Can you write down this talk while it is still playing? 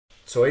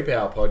Toy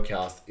Power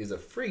Podcast is a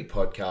free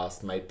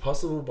podcast made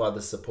possible by the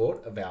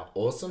support of our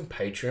awesome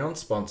Patreon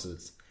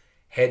sponsors.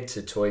 Head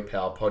to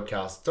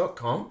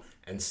toypowerpodcast.com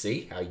and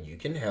see how you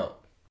can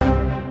help.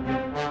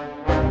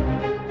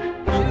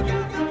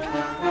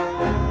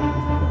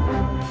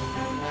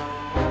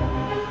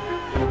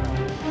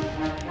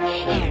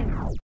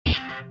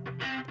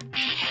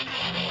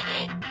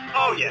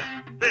 Oh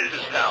yeah, this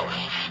is power.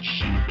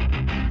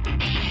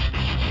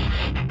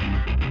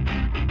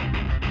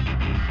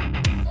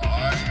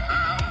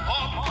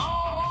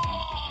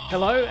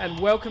 Hello and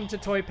welcome to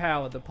Toy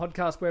Power, the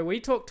podcast where we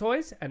talk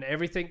toys and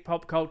everything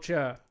pop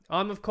culture.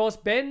 I'm of course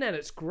Ben, and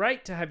it's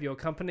great to have your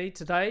company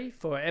today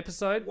for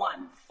episode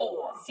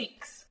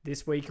 146.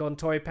 This week on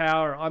Toy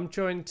Power, I'm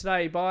joined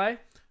today by...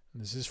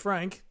 This is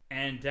Frank.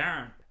 And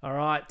Darren.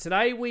 Alright,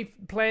 today we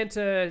plan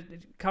to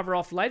cover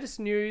off latest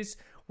news.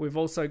 We've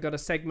also got a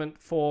segment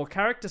for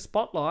Character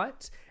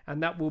Spotlight,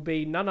 and that will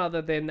be none other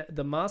than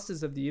the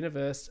Masters of the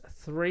Universe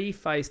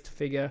three-faced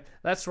figure.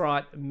 That's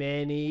right,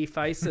 many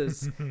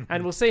faces.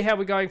 And we'll see how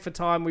we're going for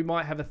time. We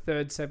might have a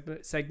third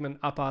segment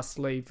up our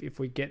sleeve if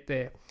we get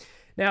there.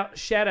 Now,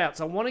 shout-outs.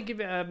 I want to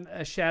give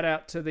a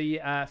shout-out to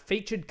the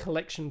featured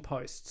collection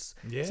posts.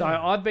 Yeah. So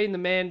I've been the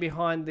man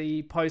behind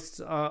the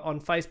posts on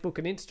Facebook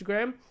and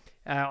Instagram.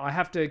 I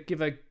have to give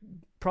a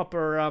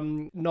proper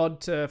nod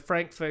to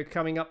Frank for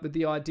coming up with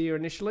the idea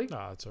initially.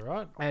 Oh, it's all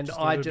right. And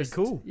It'd be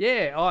cool.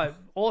 Yeah,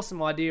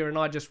 awesome idea, and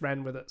I just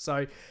ran with it.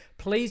 So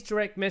please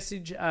direct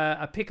message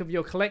a pic of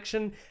your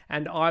collection,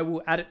 and I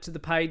will add it to the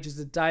page as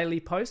a daily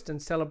post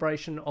and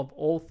celebration of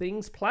all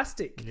things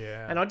plastic.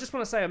 Yeah. And I just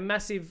want to say a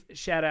massive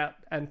shout out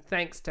and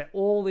thanks to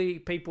all the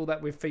people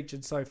that we've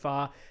featured so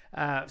far.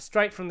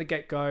 Straight from the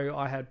get-go,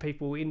 I had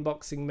people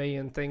inboxing me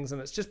and things, and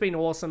it's just been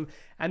awesome.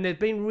 And they've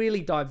been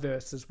really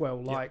diverse as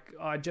well. Like,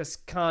 I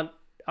just can't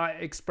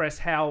express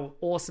how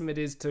awesome it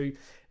is to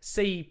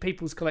see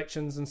people's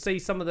collections and see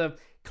some of the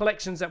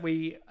collections that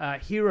we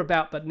hear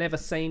about but never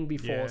seen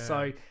before. Yeah.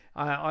 So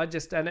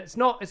and it's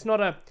not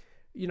a,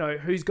 you know,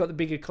 who's got the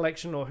bigger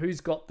collection or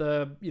who's got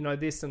the, you know,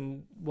 this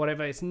and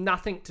whatever. It's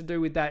nothing to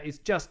do with that. It's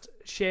just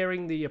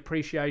sharing the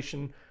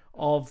appreciation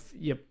of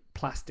your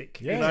plastic.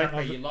 Yeah, you know?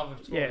 Exactly, your love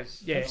of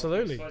toys. Yeah,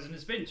 absolutely. And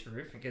it's been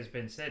terrific, as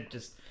Ben said,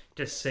 just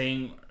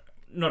seeing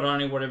not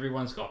only what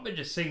everyone's got, but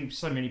just seeing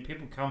so many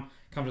people come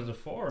to the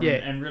fore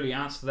and really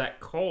answer that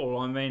call.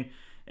 I mean,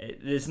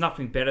 there's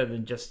nothing better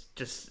than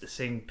just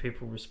seeing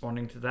people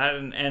responding to that,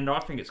 and I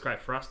think it's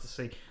great for us to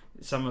see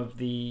some of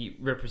the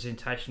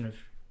representation of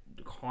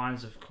the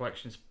kinds of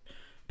collections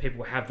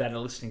people have that are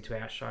listening to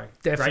our show.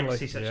 Definitely. Great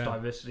to see such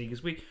diversity,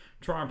 because we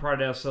try and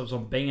pride ourselves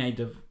on being a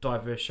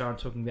diverse show and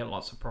talking about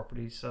lots of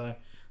properties. So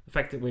the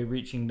fact that we're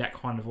reaching that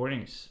kind of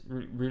audience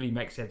really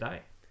makes our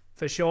day.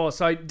 For sure.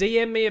 So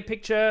DM me a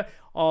picture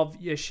of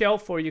your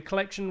shelf or your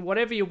collection,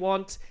 whatever you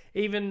want,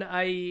 even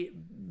a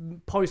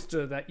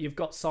poster that you've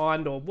got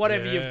signed or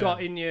whatever you've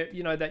got in your,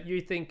 you know, that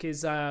you think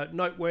is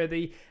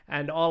noteworthy,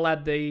 and I'll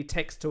add the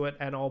text to it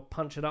and I'll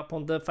punch it up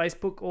on the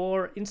Facebook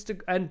or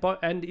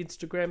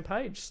Instagram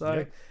page.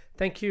 So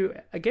thank you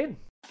again.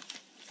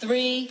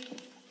 3,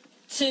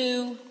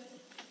 2,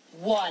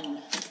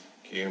 1.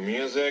 Cue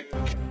music.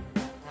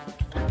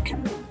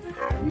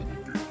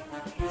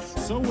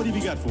 So what have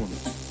you got for me?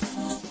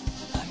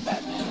 I'm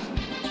Batman.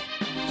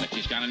 But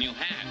she's got a new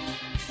hat.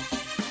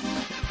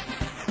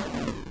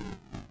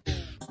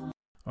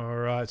 All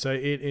right, so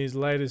it is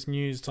latest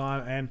news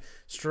time, and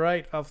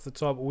straight off the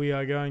top, we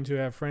are going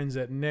to our friends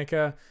at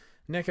NECA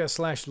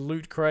 /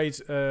 Loot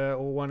Crate,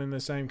 all one in the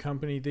same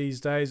company these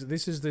days.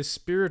 This is the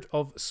Spirit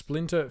of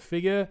Splinter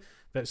figure.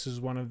 This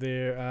is one of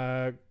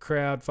their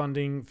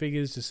crowdfunding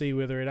figures to see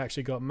whether it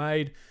actually got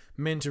made.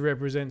 Meant to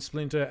represent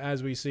Splinter,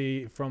 as we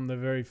see from the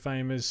very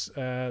famous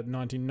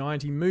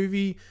 1990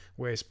 movie,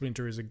 where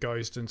Splinter is a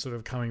ghost and sort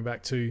of coming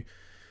back to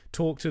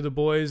talk to the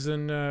boys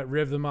and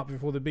rev them up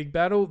before the big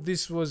battle.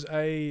 This was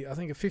I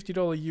think a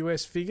 $50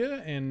 US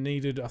figure and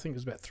needed, I think it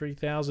was about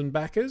 3,000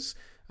 backers.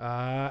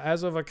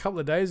 As of a couple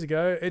of days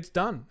ago, it's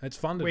done. It's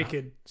funded.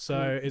 Wicked.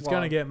 So it's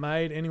going to get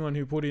made. Anyone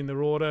who put in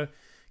their order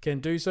can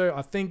do so.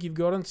 I think you've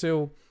got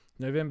until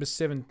November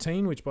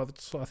 17, which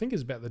I think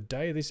is about the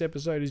day this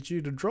episode is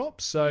due to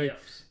drop. So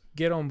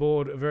get on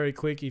board very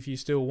quick if you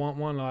still want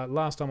one.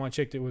 Last time I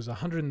checked, it was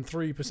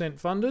 103%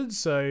 funded.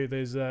 So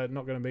there's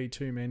not going to be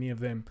too many of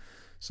them.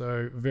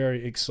 So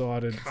very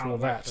excited for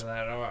that.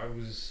 I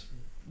was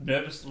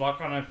nervous,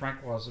 like I know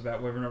Frank was,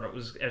 about whether or not it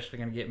was actually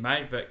going to get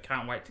made, but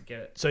can't wait to get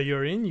it. So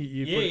you're in?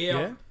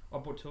 Yeah. I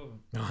bought two of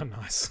them. Oh,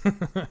 nice.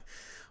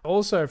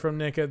 Also from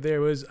NECA,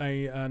 there was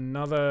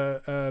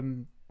another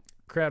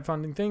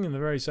crowdfunding thing in the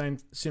very same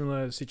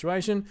similar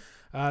situation.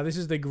 This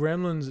is the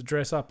Gremlins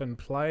Dress Up and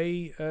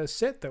Play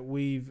set that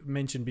we've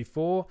mentioned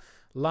before.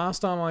 Last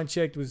time I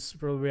checked, was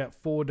probably about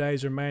 4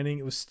 days remaining.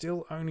 It was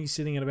still only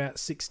sitting at about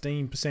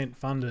 16%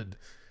 funded.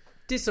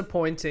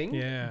 Disappointing,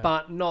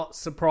 but not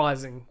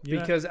surprising,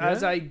 because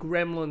as a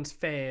Gremlins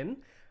fan,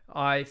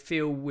 I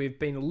feel we've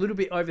been a little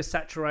bit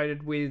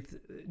oversaturated with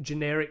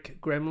generic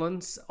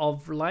Gremlins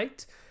of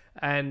late.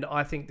 and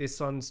I think this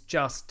one's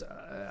just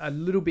a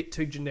little bit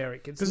too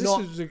generic. It's Because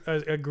not this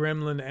is a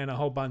gremlin and a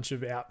whole bunch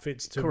of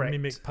outfits to Correct.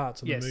 mimic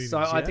parts of yes. the movies. So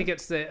I yeah? think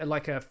it's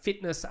like a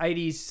fitness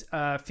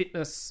 80s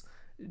fitness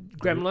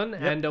gremlin,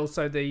 Yep. and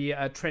also the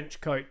trench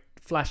coat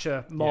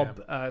flasher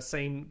mob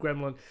scene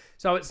gremlin.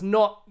 So it's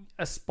not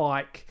a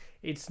Spike.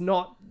 It's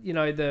not,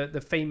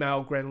 the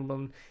female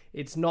gremlin.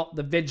 It's not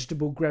the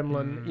vegetable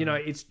gremlin.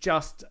 It's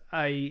just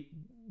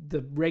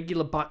the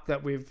regular buck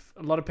that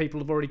a lot of people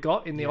have already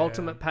got in the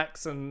ultimate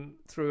packs and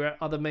through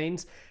other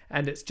means,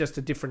 and it's just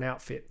a different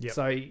outfit. Yep.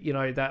 So,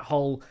 that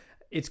whole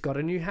it's got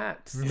a new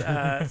hat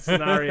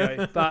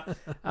scenario. But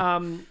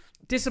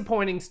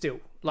disappointing still.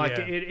 Like,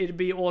 it'd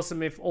be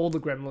awesome if all the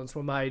gremlins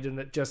were made, and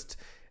it just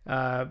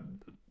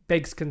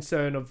begs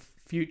concern of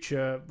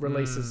future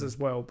releases as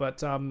well.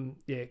 But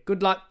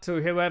good luck to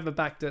whoever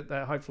backed it.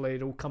 Hopefully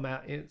it'll come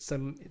out in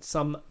some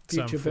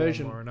future form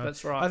version. or another.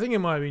 That's right. I think it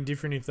might have been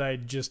different if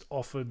they'd just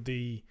offered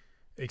the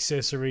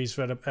accessories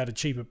at a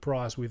cheaper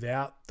price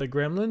without the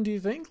gremlin. Do you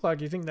think? Like,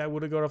 you think that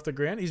would have got off the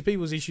ground? Is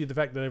people's issue the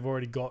fact that they've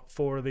already got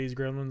 4 of these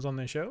gremlins on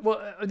their shelf? Well,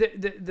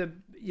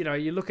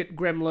 you look at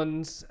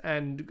Gremlins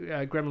and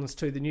Gremlins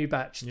 2, the new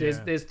batch.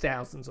 There's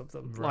thousands of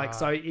them. Right. Like,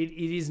 so it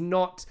is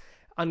not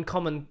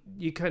uncommon.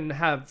 You can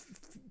have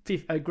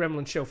a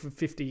Gremlin shelf of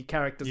 50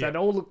 characters that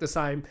all look the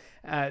same.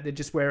 They're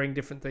just wearing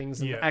different things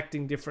and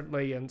acting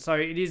differently, and so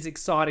it is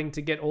exciting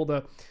to get all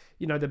the,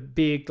 the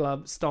beer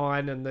glove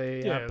Stein and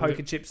the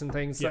poker chips and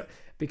things,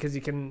 because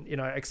you can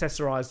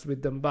accessorize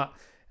with them. But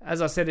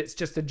as I said, it's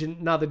just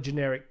another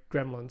generic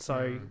Gremlin.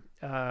 So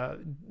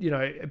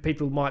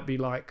people might be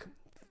like,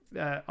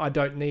 I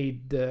don't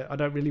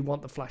really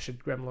want the flashed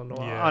Gremlin,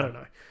 or I don't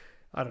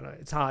know.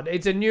 It's hard.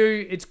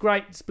 It's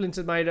great.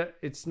 Splinter made it.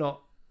 It's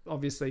not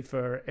obviously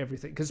for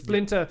everything, because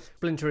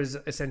Splinter is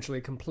essentially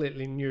a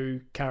completely new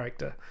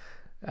character.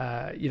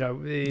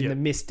 In the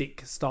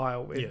Mystic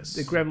style.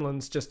 The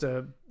Gremlin's just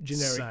a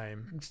generic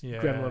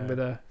Gremlin with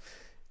a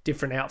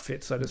different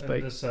outfit, so to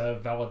speak. That's a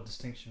valid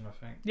distinction, I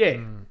think.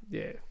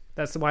 Yeah.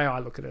 That's the way I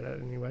look at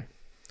it anyway.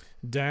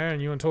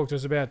 Darren, you want to talk to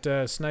us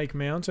about Snake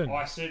Mountain?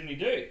 I certainly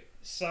do.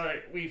 So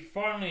we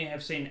finally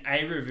have seen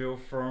a reveal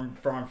from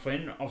Brian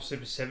Flynn of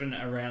Super 7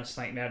 around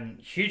Snake Mountain.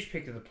 Huge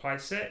pick of the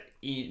playset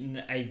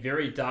in a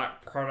very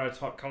dark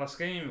prototype colour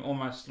scheme.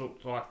 Almost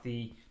looked like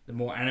the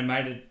more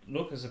animated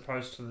look as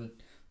opposed to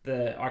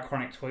the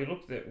iconic toy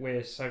look that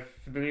we're so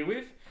familiar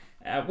with.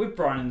 With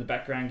Brian in the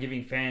background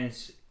giving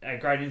fans a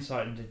great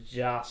insight into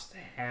just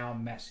how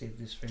massive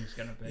this thing's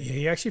going to be. Yeah,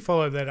 he actually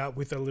followed that up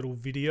with a little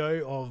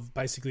video of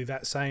basically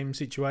that same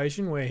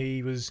situation where he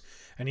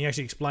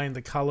actually explained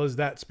the colours.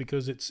 That's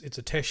because it's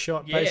a test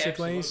shot,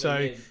 basically.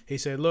 So he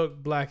said,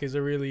 look, black is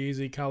a really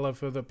easy colour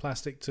for the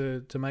plastic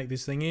to make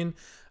this thing in.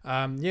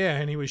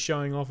 And he was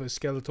showing off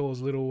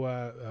Skeletor's little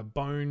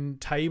bone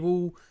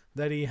table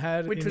that he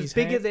had, which was his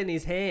bigger hand. than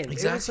his hand.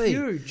 Exactly. It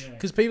was huge.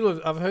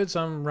 Because I've heard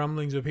some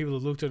rumblings where people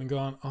have looked at it and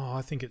gone, oh,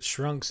 I think it's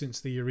shrunk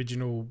since the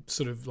original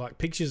sort of like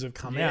pictures have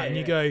come out. And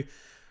you go,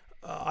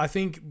 I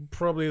think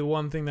probably the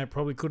one thing they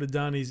probably could have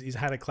done is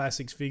had a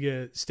Classics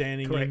figure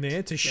standing in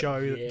there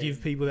to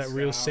give people that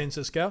real sense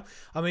of scale.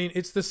 I mean,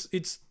 it's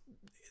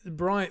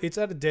Brian. It's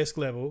at a desk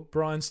level.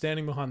 Brian's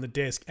standing behind the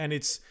desk, and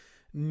it's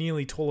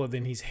nearly taller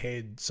than his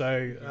head.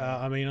 So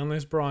I mean,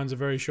 unless Brian's a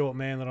very short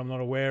man that I'm not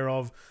aware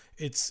of,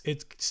 it's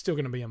still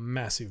going to be a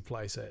massive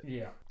playset.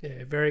 Yeah,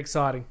 very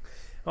exciting.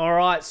 All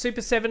right,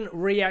 Super 7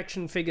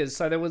 reaction figures.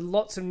 So there were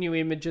lots of new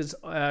images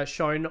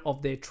shown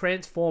of their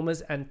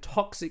Transformers and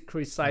Toxic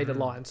Crusader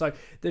line. So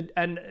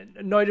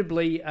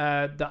notably,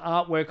 the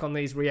artwork on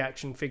these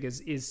reaction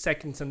figures is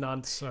second to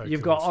none. So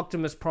You've got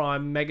Optimus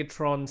Prime,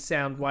 Megatron,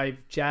 Soundwave,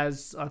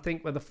 Jazz. I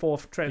think were the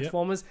 4th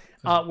Transformers.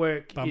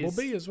 Artwork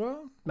Bumblebee as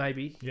well.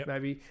 Maybe.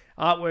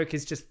 Artwork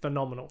is just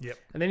phenomenal. Yep.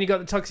 And then you got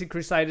the Toxic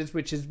Crusaders,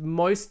 which is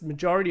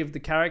majority of the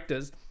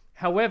characters.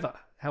 However,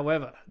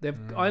 they've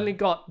only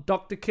got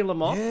Dr.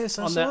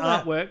 Killermoth on their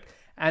artwork,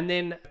 and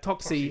then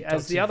Toxie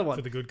as the other one.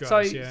 For the good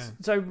guys,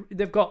 So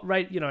they've got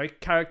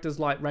characters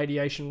like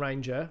Radiation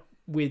Ranger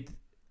with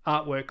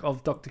artwork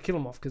of Dr.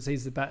 Killermoth because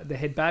he's the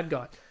head bad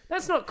guy.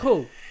 That's not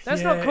cool.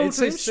 That's not cool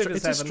to Super 7.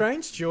 It's a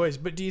strange choice,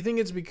 but do you think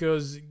it's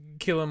because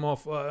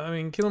Killermoth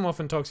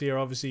and Toxie are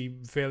obviously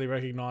fairly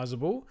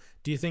recognisable.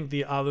 Do you think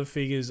the other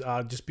figures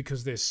are just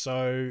because they're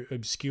so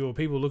obscure?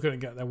 People look at it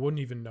and go, they wouldn't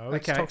even know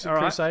it's Toxic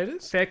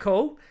Crusaders? Fair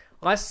call.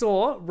 I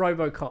saw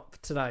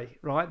RoboCop today,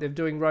 right? They're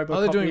doing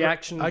RoboCop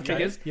reaction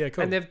figures. Yeah,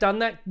 cool. And they've done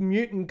that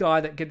mutant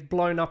guy that gets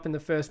blown up in the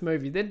first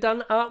movie. They've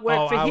done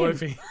artwork for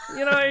him.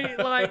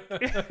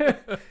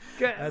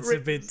 That's a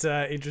bit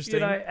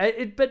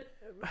interesting. But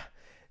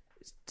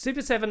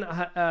Super 7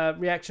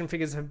 reaction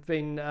figures have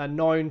been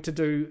known to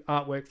do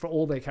artwork for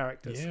all their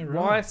characters. Yeah, right.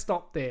 Why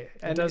stop there?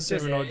 And it does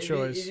seem an odd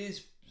choice. It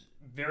is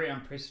very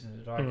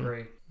unprecedented, I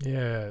agree.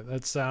 Yeah,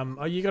 that's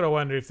you got to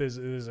wonder if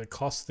there's a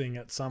cost thing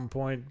at some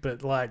point,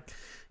 but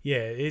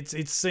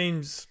it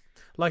seems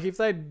Like if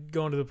they'd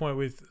gone to the point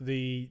with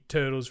the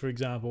Turtles, for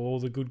example, all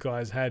the good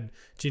guys had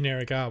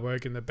generic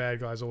artwork and the bad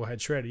guys all had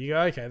Shredder. You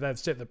go, okay, they've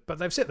set the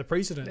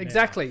precedent.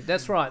 Exactly, now.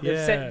 that's right.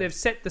 Yeah. They've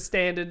set the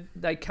standard.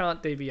 They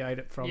can't deviate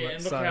it from it.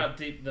 And look how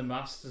deep the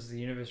Masters of the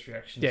Universe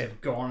reactions have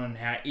gone, and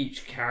how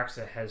each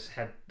character has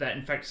had that.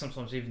 In fact,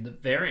 sometimes even the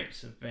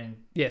variants have been.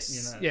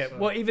 Yes. You know, so.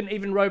 Well, even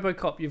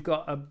RoboCop, you've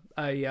got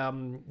a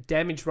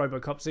damaged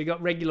RoboCop. So you've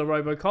got regular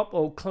RoboCop,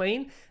 all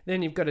clean.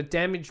 Then you've got a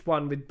damaged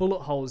one with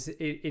bullet holes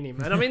in him.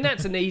 And I mean,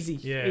 that's an easy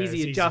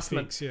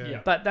adjustment. Easy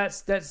fix, But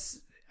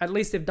that's at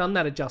least they've done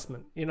that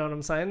adjustment. You know what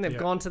I'm saying? They've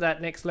gone to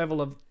that next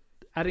level of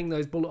adding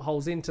those bullet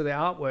holes into their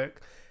artwork.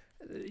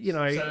 You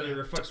know, so that it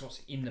reflects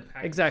what's in the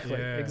package.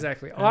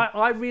 Exactly.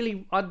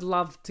 I'd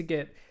love to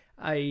get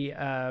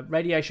a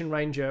Radiation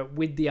Ranger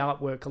with the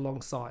artwork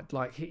alongside,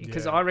 like,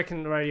 because I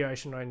reckon the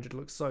Radiation Ranger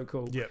looks so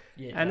cool.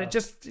 And it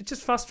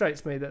just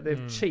frustrates me that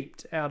they've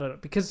cheaped out on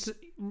it, because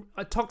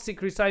Toxic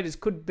Crusaders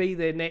could be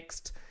their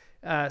next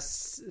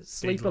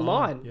sleeper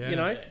line. You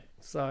know,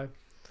 so.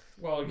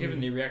 Well, given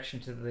the reaction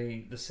to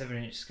the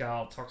 7-inch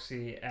scale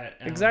Toxie at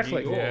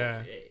exactly, New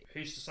York,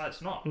 who's to say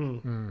it's not?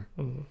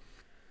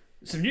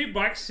 Some new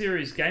Black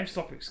Series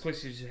GameStop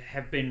exclusives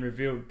have been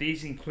revealed.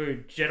 These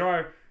include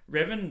Jedi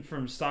Revan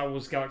from Star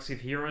Wars Galaxy of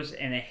Heroes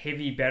and a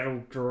heavy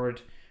battle droid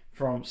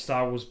from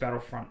Star Wars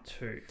Battlefront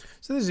 2.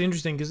 So this is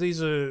interesting because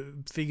these are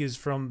figures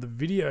from the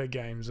video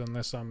games,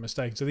 unless I'm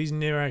mistaken. So these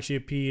never actually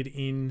appeared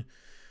in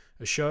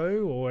a show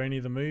or any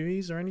of the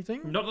movies or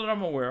anything? Not that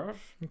I'm aware of.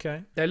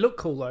 Okay. They look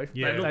cool, though.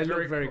 Yeah. They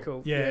look very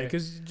cool. Yeah,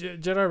 because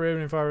Jedi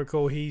Revan, if I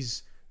recall,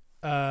 he's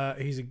a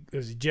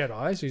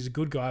Jedi, so he's a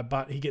good guy,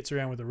 but he gets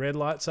around with a red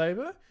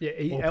lightsaber. Yeah,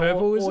 or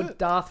purple, is or it?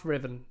 Darth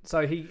Revan.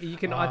 So you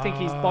can. I think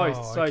he's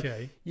both. So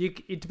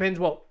it depends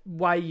what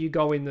way you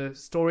go in the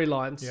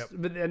storylines.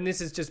 But and this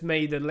is just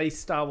me, the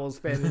least Star Wars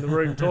fan in the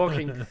room,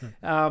 talking.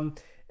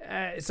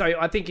 So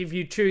I think if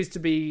you choose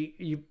to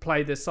you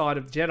play the side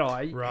of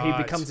Jedi,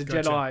 he becomes a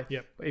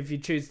Jedi. If you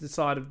choose the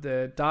side of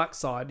the dark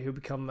side, he'll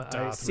become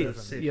a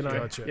Sith. You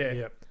know.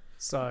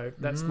 So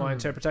that's my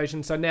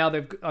interpretation. So now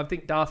I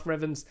think Darth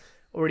Revan's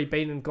already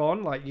been and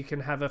gone. Like, you can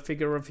have a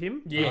figure of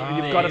him. You've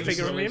got a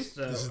figure of him. This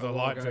is the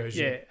light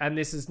version. Yeah, and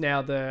this is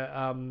now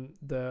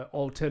the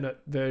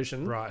alternate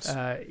version,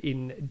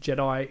 in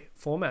Jedi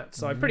format.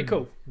 So pretty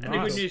cool. And the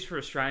good news for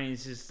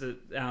Australians is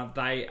that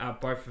they are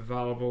both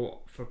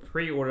available for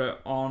pre-order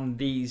on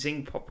the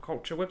Zing Pop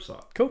Culture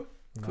website. Cool.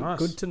 Nice.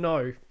 Good to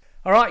know.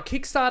 All right,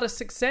 Kickstarter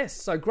success.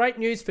 So great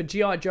news for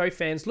G.I. Joe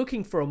fans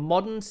looking for a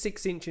modern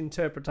 6-inch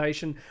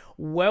interpretation.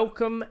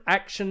 Welcome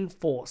Action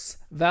Force.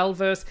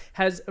 Valverse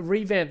has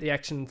revamped the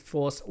Action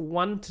Force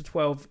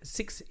 1-12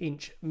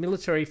 6-inch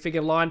military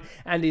figure line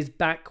and is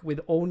back with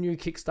all new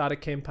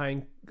Kickstarter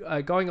campaign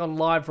going on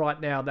live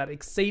right now that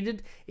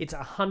exceeded its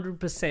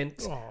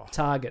 100%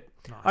 target.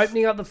 Nice.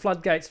 Opening up the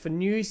floodgates for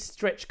new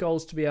stretch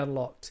goals to be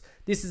unlocked.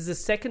 This is the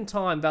second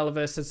time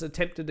Valverse has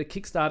attempted a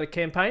Kickstarter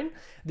campaign.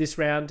 This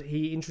round,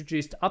 he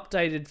introduced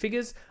updated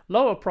figures,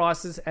 lower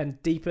prices,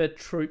 and deeper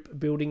troop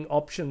building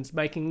options,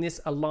 making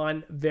this a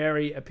line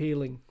very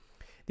appealing.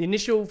 The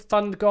initial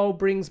fund goal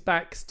brings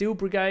back Steel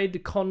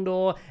Brigade,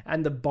 Condor,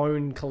 and the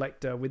Bone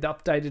Collector with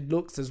updated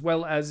looks as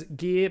well as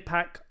gear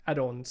pack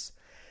add-ons.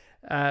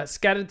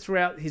 Scattered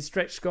throughout his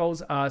stretch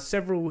goals are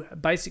several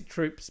basic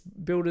troops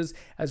builders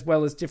as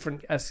well as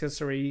different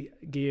accessory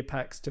gear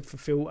packs to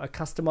fulfill a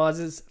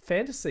customizer's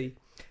fantasy.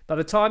 By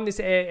the time this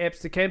air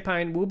eps, the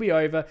campaign will be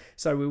over,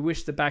 so we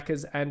wish the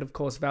backers and, of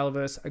course,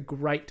 Valverse a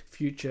great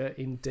future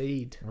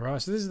indeed.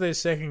 Right, so this is their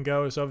second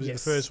go, so obviously the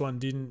first one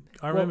didn't.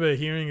 I remember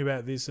hearing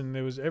about this, and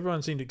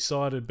everyone seemed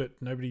excited, but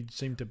nobody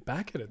seemed to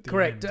back it at the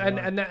Correct. end.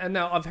 And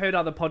now I've heard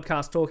other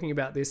podcasts talking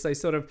about this. They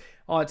sort of,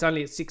 it's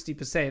only at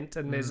 60%,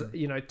 and there's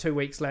 2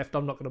 weeks left.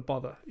 I'm not going to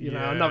bother. You know,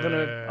 I'm not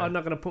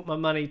going to put my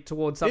money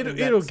towards something.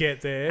 It'll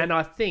get there. And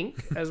I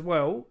think as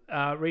well,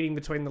 reading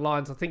between the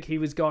lines, I think he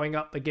was going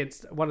up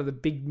against one of the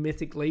big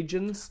Mythic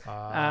Legions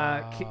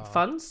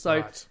funds.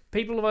 So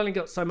people have only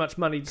got so much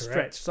money to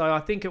stretch. So I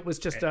think it was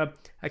just a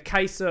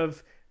case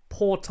of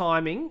poor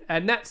timing,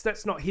 and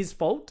that's not his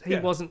fault. He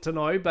wasn't to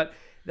know, but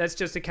that's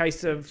just a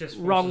case of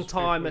wrong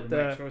time at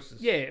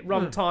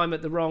the time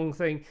at the wrong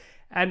thing.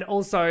 And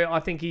also, I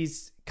think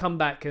he's come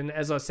back and,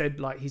 as I said,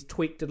 like, he's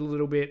tweaked it a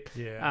little bit,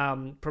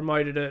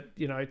 promoted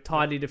it,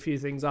 tidied a few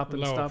things up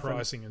and lower stuff.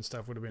 Pricing and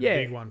stuff would have been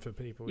a big one for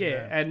people.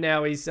 Yeah, and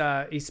now he's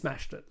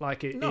smashed it.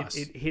 Like, it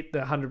hit the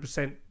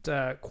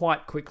 100%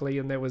 quite quickly,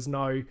 and there was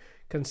no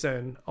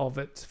concern of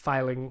it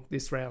failing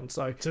this round.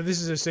 So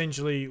this is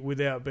essentially,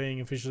 without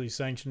being officially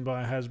sanctioned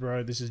by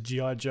Hasbro, this is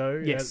G.I. Joe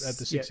at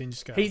the 6-inch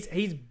scale.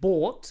 He's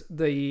bought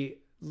the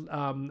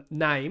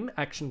name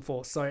Action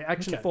Force. So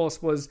Action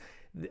Force was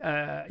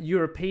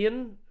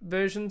European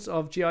versions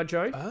of G.I.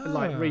 Joe,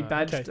 like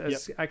rebadged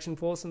as Action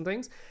Force and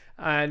things.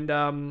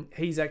 And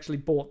he's actually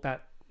bought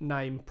that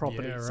name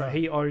property. Yeah, So right.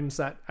 he owns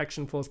that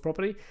Action Force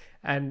property,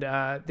 and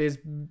there's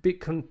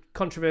big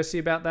controversy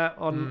about that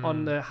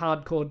on the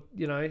hardcore,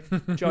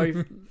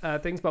 Joe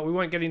things, but we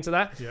won't get into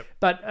that. Yep.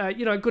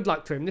 But good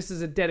luck to him. This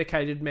is a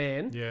dedicated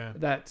man Yeah.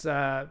 that's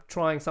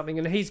trying something,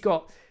 and he's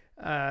got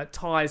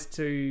ties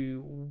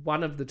to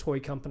one of the toy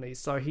companies,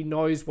 so he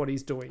knows what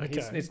he's doing.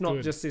 Okay, It's not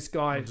good. just this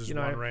guy, Not just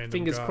one random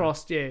fingers guy.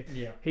 crossed. Yeah.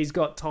 He's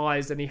got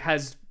ties, and he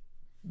has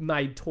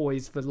made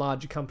toys for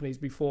larger companies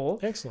before,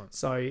 Excellent.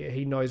 so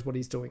he knows what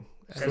he's doing.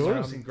 Sounds And,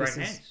 like it's in great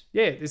hands.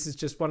 this is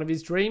just one of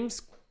his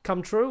dreams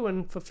come true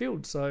and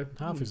fulfilled. So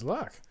Half his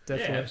luck.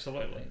 definitely. Yeah,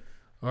 absolutely.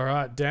 All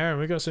right, Darren,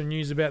 we got some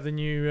news about the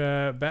new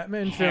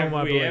Batman film, Have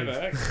I we believe.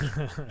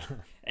 ever?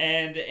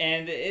 and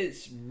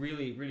it's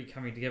really, really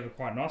coming together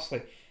quite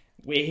nicely.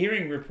 We're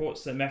hearing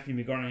reports that Matthew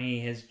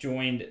McConaughey has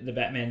joined the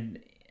Batman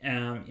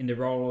in the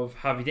role of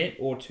Harvey Dent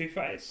or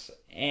Two-Face,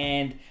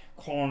 and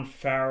Colin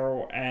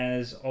Farrell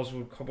as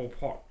Oswald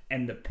Cobblepot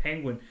and the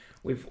Penguin.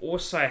 We've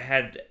also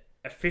had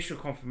official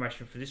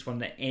confirmation for this one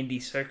that Andy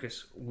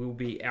Serkis will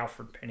be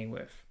Alfred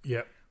Pennyworth,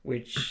 Yep.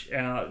 which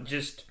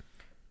just...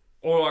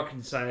 All I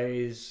can say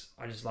is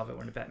I just love it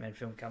when a Batman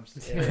film comes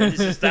together.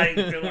 This is starting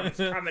to feel like it's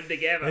coming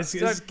together.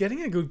 It's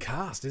getting a good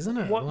cast, isn't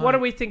it? What do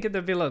we think of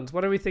the villains?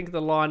 What do we think of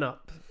the lineup?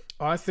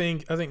 I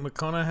think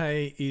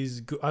McConaughey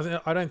is good.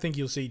 I don't think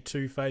you'll see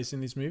Two-Face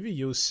in this movie.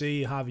 You'll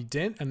see Harvey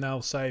Dent, and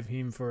they'll save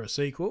him for a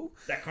sequel.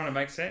 That kind of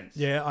makes sense.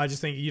 Yeah, I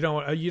just think you don't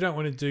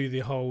want to do the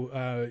whole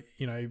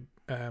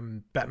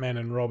Batman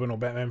and Robin or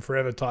Batman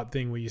Forever type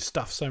thing where you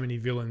stuff so many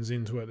villains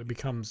into it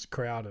becomes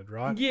crowded,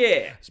 right?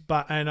 Yeah.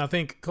 And I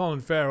think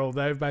Colin Farrell,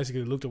 they've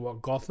basically looked at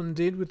what Gotham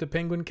did with the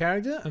Penguin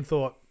character and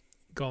thought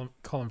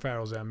Colin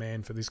Farrell's our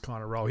man for this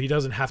kind of role. He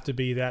doesn't have to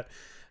be that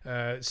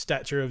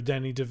stature of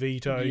Danny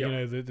DeVito,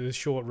 Yep. the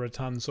short,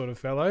 rotund sort of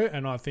fellow.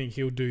 And I think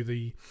he'll do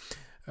the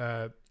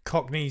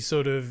Cockney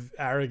sort of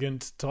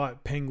arrogant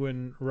type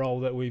Penguin role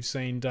that we've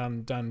seen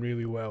done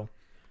really well.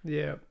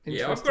 Yeah,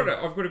 Yeah, I've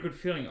got a good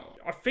feeling.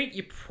 I think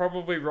you're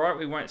probably right.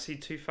 We won't see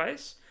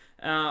Two-Face.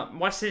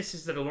 My sense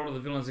is that a lot of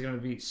the villains are going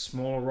to be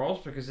smaller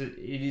roles because it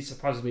is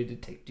supposedly a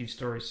detective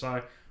story.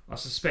 So I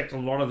suspect a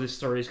lot of this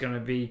story is going to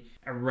be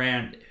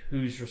around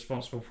who's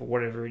responsible for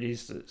whatever it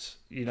is that's,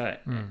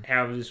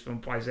 however this film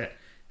plays out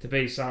to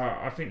be. So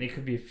I think there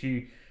could be a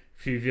few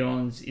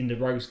villains in the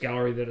rogues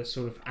gallery that are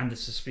sort of under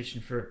suspicion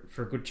for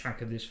a good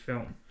chunk of this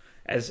film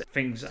as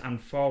things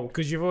unfold.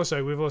 Because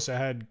we've also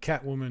had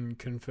Catwoman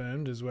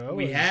confirmed as well.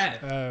 We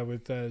have.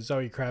 With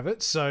Zoe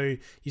Kravitz. So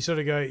you sort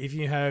of go, if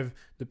you have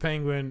the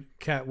Penguin,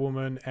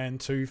 Catwoman, and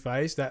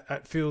Two-Face,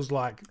 that feels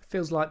like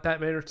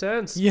Batman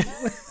Returns. yeah.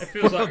 It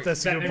feels like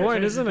That's a good Batman point,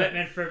 Returns isn't and it?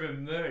 Batman Forever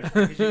merged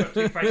because you've got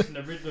Two-Face and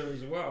the Riddler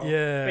as well.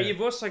 Yeah. But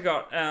you've also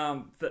got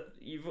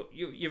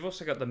you've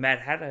also got the Mad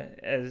Hatter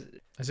as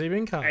Has he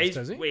been cast?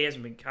 Has he? Well, he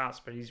hasn't been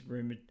cast, but he's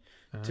rumored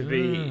to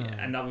be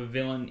another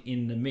villain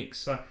in the mix.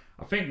 So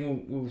I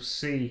think we'll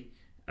see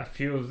a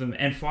few of them,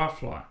 and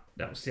Firefly.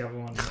 That was the other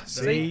one.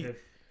 See?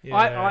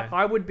 Yeah.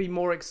 I would be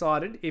more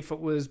excited if it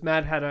was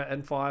Mad Hatter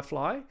and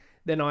Firefly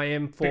than I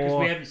am for... Because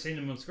we haven't seen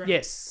them on screen.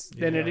 Yes,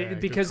 then Yeah, it is, good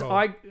because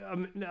call.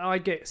 I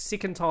get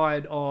sick and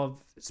tired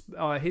of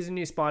here's a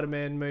new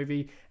Spider-Man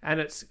movie and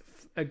it's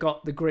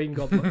got the Green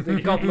Goblin,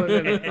 the Goblin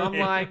in it. I'm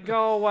like,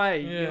 go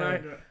away, Yeah.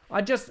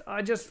 I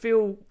just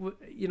feel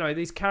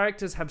these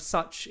characters have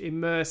such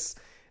immense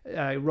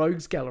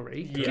rogues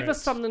gallery. Yeah. Give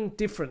us something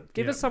different.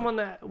 Give us someone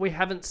that we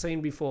haven't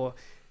seen before.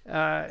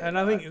 And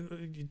I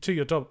think to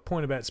your top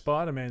point about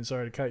Spider-Man,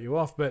 sorry to cut you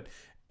off, but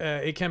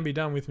it can be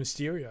done with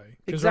Mysterio.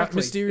 Because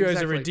Mysterio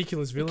is a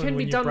ridiculous villain It can when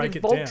be you done break with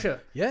it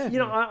Vulture. down.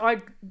 Yeah.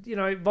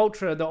 I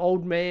Vulture, the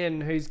old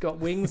man who's got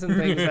wings and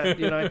things,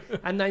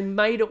 and they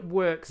made it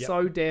work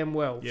so damn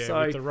well. Yeah,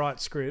 so with the right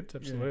script,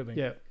 absolutely.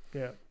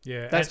 yeah.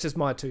 That's just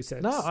my 2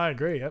 cents. No, I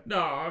agree. Yep. No,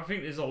 I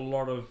think there's a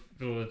lot of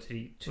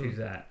validity to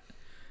that.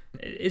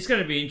 It's going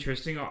to be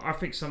interesting. I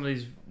think some of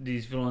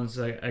these villains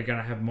are going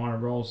to have minor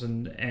roles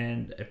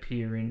and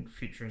appear in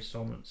future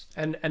installments.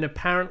 And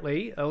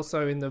apparently,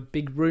 also in the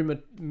big rumor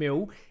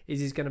mill,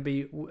 he's going to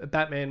be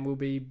Batman will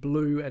be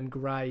blue and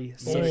grey.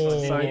 So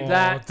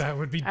that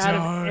would be out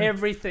dope. of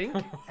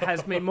everything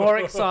has me more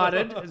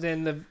excited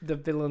than the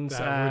villains.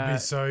 That would be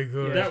so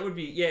good. That would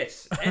be,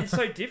 yes, and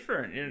so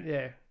different.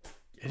 Yeah.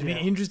 It'd be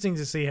interesting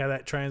to see how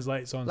that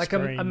translates on Like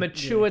screen. a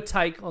mature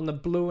take on the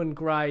blue and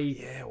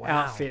grey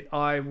outfit.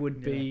 I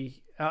would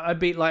be. I'd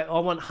be like, I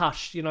want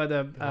Hush.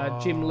 The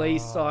Jim Lee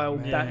style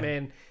man.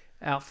 Batman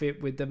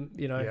outfit with the.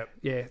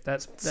 Yeah,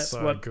 that's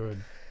so what.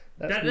 good.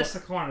 That's the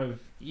kind of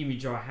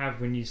image I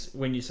have when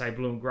you say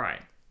blue and grey.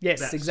 Yes,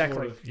 That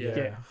exactly. sort of-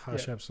 Yeah,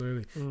 Hush,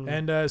 absolutely.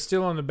 And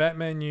still on the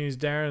Batman news,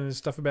 Darren, there's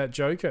stuff about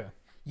Joker.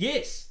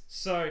 Yes.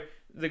 So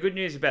the good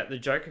news about the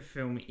Joker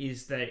film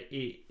is that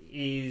it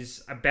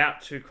is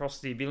about to cross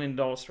the $1 billion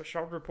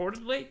threshold,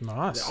 reportedly.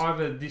 Nice.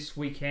 Either this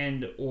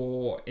weekend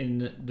or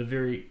in the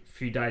very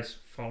few days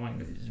following.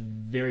 It's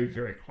very,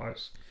 very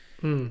close.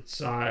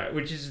 So,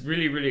 which is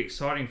really, really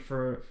exciting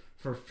for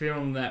a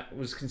film that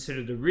was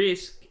considered a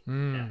risk,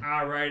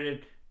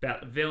 R-rated,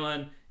 about the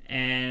villain,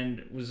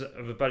 and was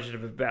of a budget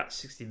of about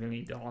 $60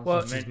 million. Well,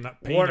 I Which is mean, nut-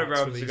 Warner peanuts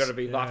for Brothers have these- got to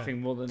be yeah.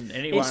 laughing more than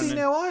anyone. See, and-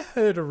 now I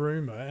heard a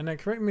rumor, and now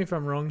correct me if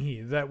I'm wrong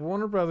here, that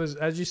Warner Brothers,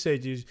 as you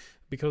said,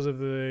 because of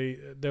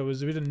there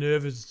was a bit of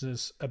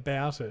nervousness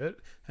about it,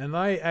 and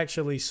they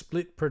actually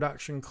split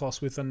production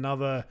costs with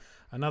another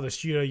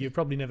studio you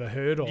probably never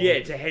heard of. Yeah,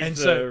 to hedge And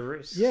the so-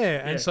 risk.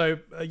 So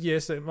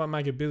yes, it might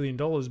make $1 billion,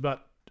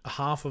 but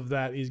half of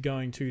that is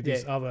going to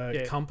this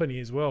other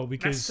company as well,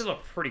 because That's still a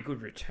pretty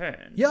good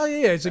return. yeah,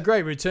 it's a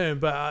great return,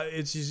 but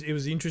it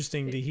was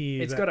interesting to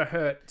hear. It's that- got to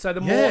hurt. So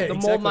the Yeah, more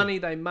exactly. money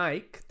they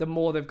make, the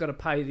more they've got to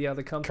pay the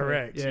other company.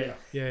 Correct. Yeah.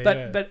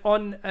 Yeah, But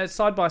on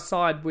side by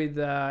side with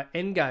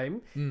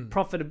Endgame,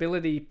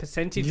 profitability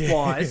percentage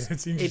wise,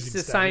 it's it's interesting the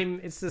stat. same.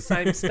 It's the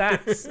same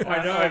stats.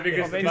 I know,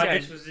 because of the Endgame.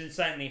 budget was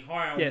insanely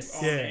high on, Yes.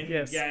 on Yeah.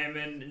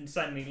 Endgame and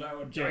insanely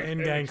low on Joker.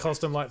 Endgame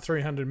cost them like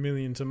 $300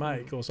 million to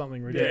make, or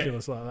something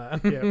ridiculous like that.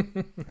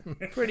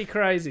 Yeah. Pretty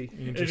crazy.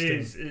 It Interesting.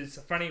 is. It's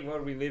a funny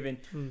world we live in.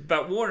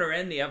 But Warner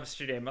and the other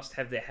studio must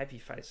have their happy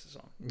faces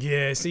on.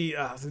 Yeah, see,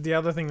 the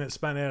other thing that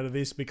spun out of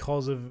this,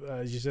 because of,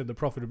 as you said, the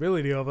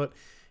profitability of it,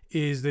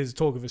 is there's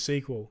talk of a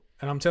sequel.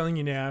 And I'm telling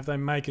you now, if they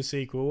make a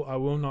sequel, I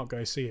will not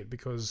go see it,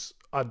 because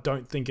I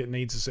don't think it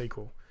needs a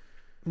sequel.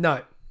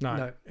 No.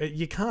 No.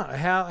 You can't.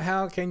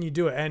 How can you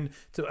do it? And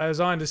as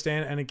I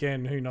understand, and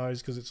again, who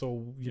knows, because it's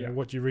all know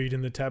what you read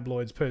in the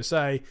tabloids per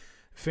se,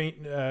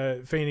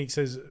 Phoenix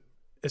has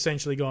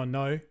essentially gone,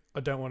 no, I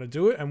don't want to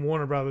do it. And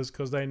Warner Brothers,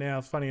 because they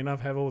now, funny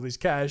enough, have all this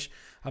cash,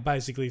 are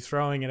basically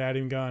throwing it at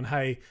him, going,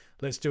 hey,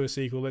 let's do a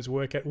sequel, let's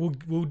work it,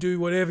 we'll do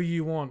whatever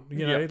you want,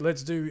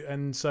 let's do.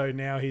 And so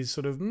now he's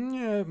sort of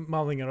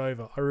mulling it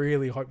over. I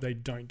really hope they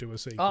don't do a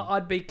sequel.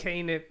 I'd be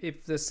keen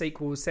if the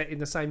sequel was set in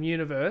the same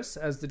universe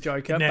as the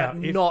Joker, Now,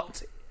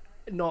 but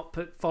not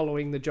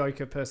following the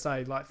Joker per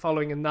se, like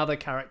following another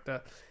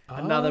character,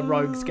 another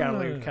rogues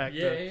gallery character.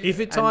 Yeah.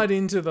 If it tied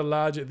into the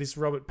larger, this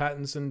Robert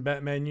Pattinson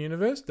Batman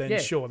universe, then Yeah.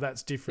 sure,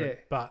 that's different. Yeah.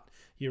 But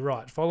you're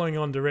right. Following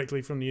on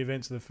directly from the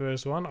events of the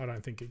first one, I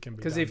don't think it can be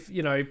Because done.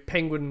 if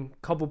Penguin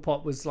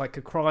Cobblepot was like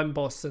a crime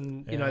boss,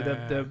 and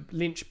the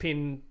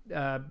linchpin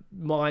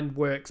mind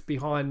works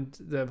behind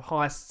the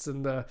heists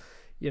and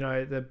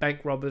the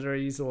bank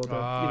robberies or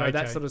that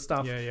okay. sort of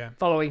stuff, Yeah.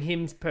 following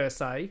him per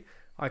se,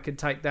 I could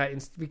take that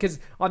because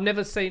I've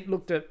never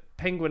looked at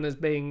Penguin as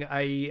being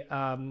a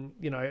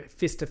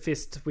fist to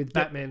fist with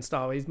Batman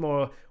style. He's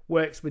more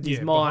works with his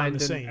Yeah, mind behind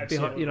the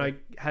and scenes.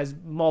 has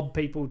mob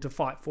people to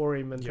fight for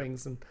him and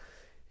things, and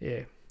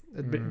a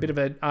bit of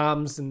an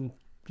arms and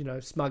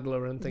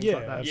smuggler and things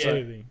like that.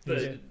 Absolutely.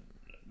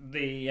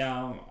 The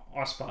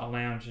Ice Bar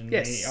Lounge and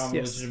Yes, the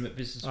yes. legitimate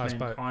businessman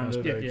Iceberg, kind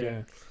of,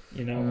 yeah.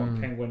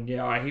 what Penguin.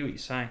 Yeah, I hear what you're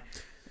saying.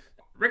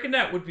 Reckon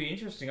that would be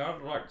interesting.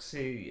 I'd like to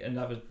see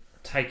another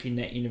take in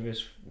that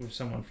universe with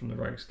someone from the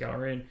Rogues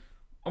Gallery, and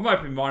I'm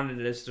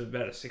open-minded as to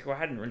about a sequel. I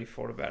hadn't really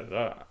thought about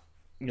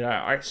it.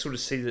 I sort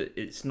of see that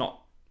it's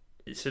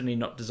certainly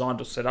not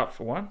designed or set up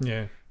for one.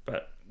 Yeah.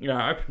 But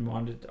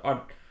open-minded.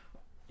 I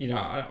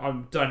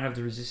don't have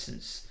the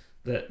resistance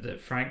that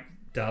Frank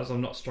does.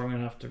 I'm not strong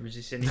enough to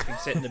resist anything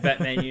set in the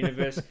Batman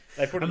universe.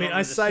 They put it on I in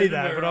the say cinema,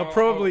 that, but I'll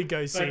probably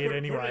go see it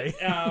anyway.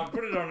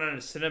 Put it on in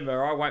a cinema.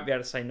 I won't be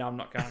able to say no. I'm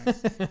not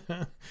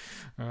going.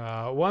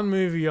 One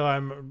movie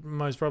I'm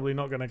most probably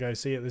not going to go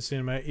see at the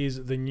cinema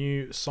is the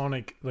new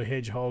Sonic the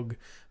Hedgehog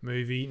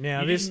movie.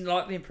 Now, You didn't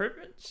like the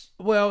improvements?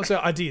 Well, so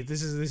I did.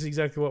 This is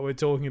exactly what we're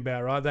talking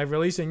about, right? They've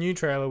released a new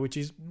trailer, which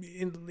is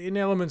in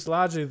elements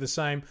largely the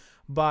same,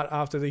 but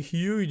after the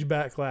huge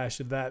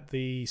backlash that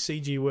the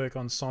CG work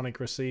on Sonic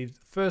received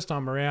first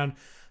time around,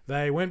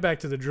 they went back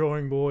to the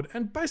drawing board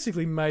and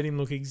basically made him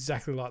look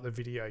exactly like the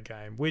video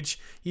game, which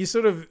you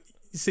sort of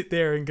sit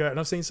there and go, and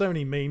I've seen so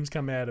many memes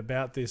come out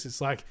about this.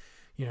 It's like,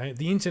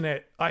 the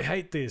internet, I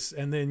hate this.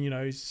 And then,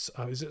 is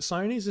it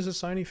Sony? Is this a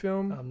Sony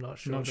film? I'm not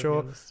sure. Not to be sure.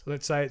 honest.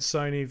 Let's say it's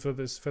Sony for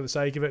the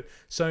sake of it.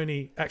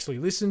 Sony actually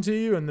listened to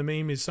you, and the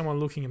meme is someone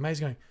looking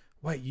amazed going,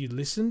 wait, you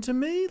listen to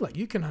me? Like,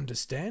 you can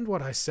understand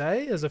what I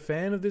say as a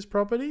fan of this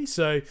property?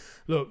 So,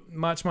 look,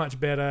 much, much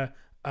better.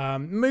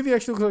 Movie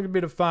actually looks like a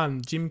bit of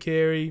fun. Jim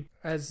Carrey.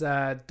 As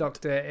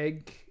Dr.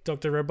 Egg.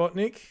 Dr.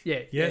 Robotnik. Yeah.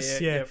 Yes,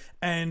 yeah. yeah.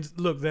 And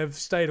look, they've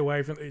stayed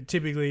away from...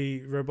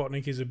 Typically,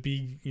 Robotnik is a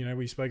big,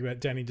 we spoke about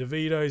Danny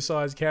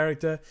DeVito-sized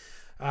character.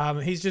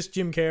 He's just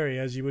Jim Carrey,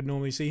 as you would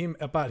normally see him.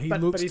 But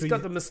he's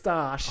got the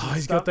moustache. Oh,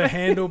 he's got the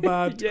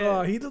handlebar. Yeah.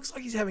 Oh, he looks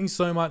like he's having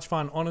so much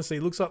fun. Honestly,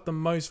 looks like the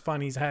most fun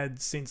he's had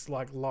since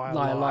Liar.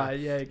 Liar.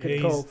 Yeah,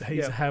 good call.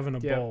 He's having a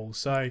ball.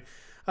 So,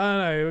 I don't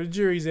know.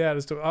 Jury's out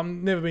as to... I've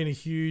never been a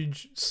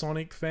huge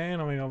Sonic fan.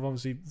 I mean, I'm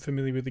obviously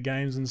familiar with the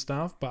games and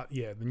stuff. But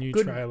yeah, the new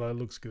trailer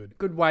looks good.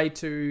 Good way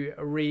to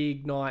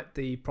reignite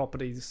the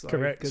properties.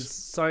 Correct. Because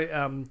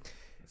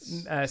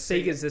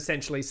Sega's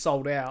essentially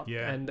sold out.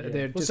 Yeah. And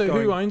they're Well, just so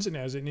going... who owns it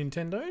now? Is it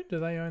Nintendo? Do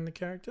they own the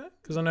character?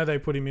 Because I know they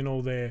put him in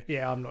all their...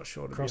 Yeah, I'm not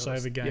sure. To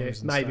crossover be honest. games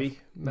and maybe,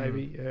 stuff.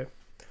 maybe. Yeah.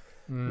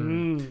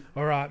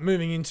 All right,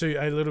 moving into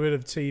a little bit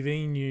of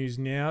TV news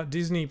now.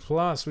 Disney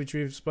Plus, which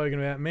we've spoken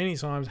about many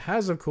times,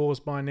 has of course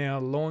by now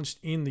launched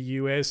in the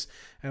US,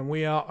 and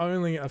we are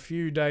only a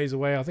few days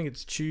away. I think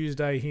it's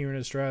Tuesday here in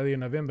Australia,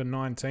 November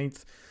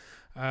 19th.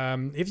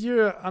 If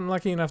you're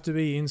unlucky enough to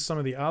be in some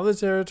of the other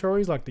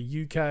territories like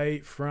the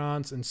UK,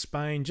 France and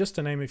Spain, just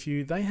to name a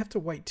few, they have to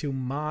wait till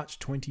March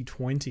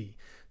 2020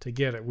 to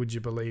get it, would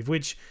you believe?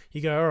 Which you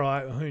go, all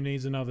right, who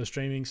needs another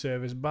streaming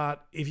service?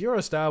 But if you're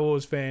a Star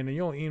Wars fan and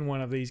you're in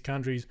one of these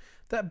countries,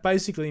 that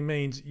basically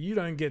means you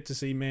don't get to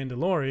see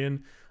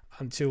Mandalorian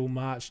until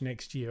March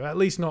next year, at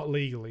least not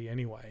legally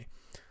anyway.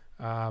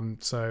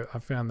 So I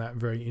found that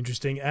very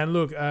interesting. And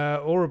look,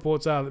 all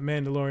reports are that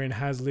Mandalorian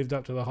has lived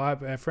up to the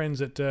hype. Our friends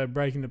at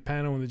Breaking the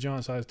Panel and the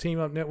Giant Size Team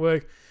Up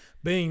Network,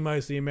 being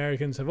mostly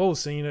Americans, have all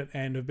seen it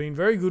and have been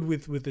very good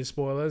with the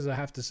spoilers, I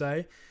have to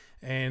say.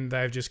 And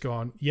they've just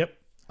gone, yep,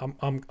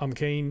 I'm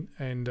keen.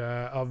 And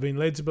I've been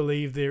led to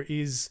believe there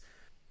is...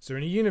 So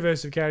in a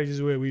universe of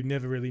characters where we've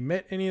never really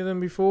met any of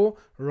them before,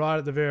 right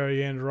at the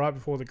very end, right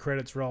before the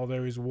credits roll,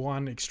 there is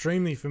one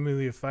extremely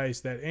familiar face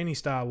that any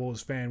Star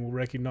Wars fan will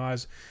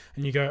recognise,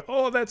 and you go,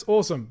 oh, that's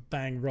awesome,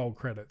 bang, roll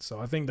credits. So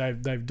I think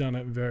they've done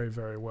it very,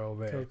 very well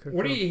there. Cool.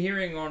 What are you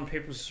hearing on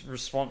people's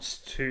response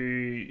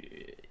to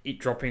it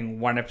dropping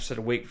one episode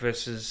a week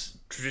versus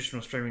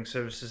traditional streaming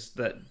services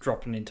that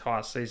drop an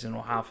entire season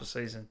or half a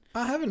season?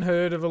 I haven't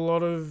heard of a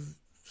lot of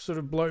sort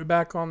of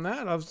blowback on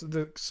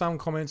that. Some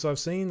comments I've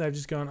seen, they've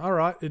just gone, all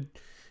right, it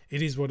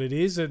is what it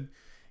is.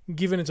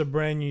 Given it's a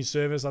brand new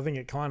service, I think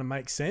it kind of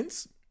makes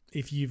sense.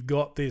 If you've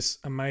got this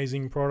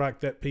amazing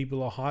product that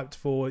people are hyped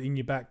for in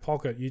your back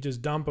pocket, you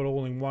just dump it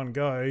all in one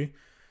go.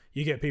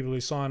 You get people who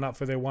sign up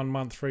for their 1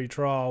 month free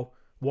trial,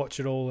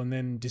 watch it all, and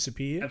then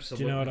disappear.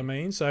 Absolutely. Do you know what I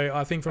mean? So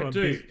I think from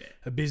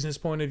a business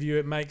point of view,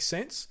 it makes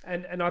sense.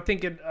 And I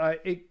think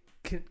it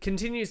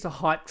continues the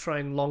hype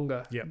train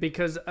longer. Yep.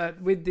 Because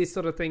with this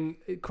sort of thing,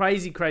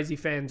 crazy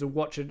fans will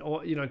watch it,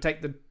 or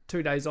take the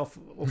 2 days off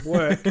of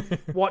work,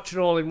 watch it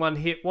all in one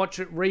hit, watch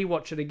it,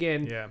 rewatch it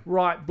again,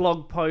 write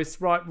blog posts,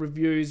 write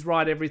reviews,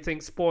 write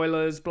everything,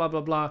 spoilers, blah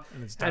blah blah.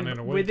 And it's done in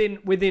a week.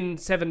 Within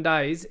 7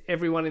 days,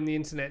 everyone in the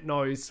internet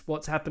knows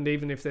what's happened,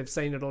 even if they've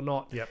seen it or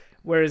not. Yep.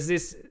 Whereas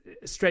this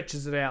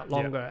stretches it out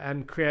longer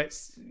and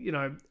creates,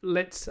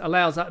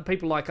 allows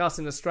people like us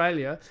in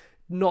Australia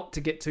not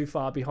to get too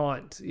far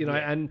behind,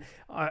 and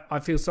I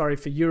feel sorry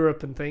for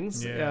Europe and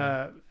things,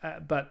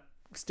 but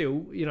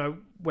still,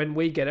 when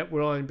we get it,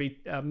 we'll only be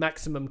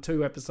maximum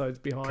 2 episodes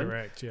behind.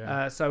 Correct,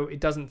 yeah. So it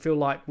doesn't feel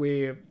like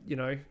we're,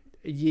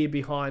 a year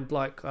behind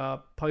like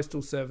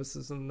postal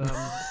services and,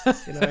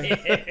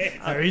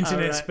 our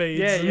internet speeds.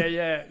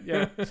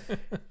 Yeah.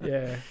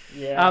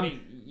 Yeah, I mean,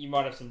 you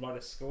might have some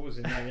lighter scores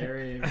in that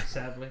area,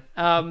 sadly.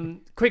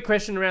 Quick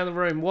question around the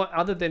room. What,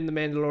 other than The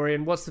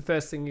Mandalorian, what's the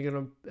first thing you're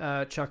going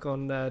to chuck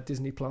on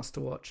Disney Plus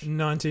to watch?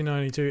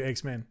 1992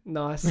 X-Men.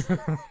 Nice.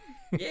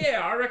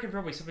 Yeah, I reckon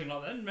probably something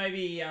like that.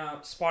 Maybe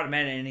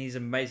Spider-Man and his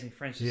amazing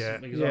friends.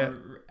 Because I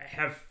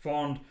have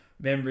fond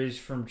memories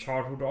from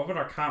childhood of it.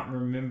 I can't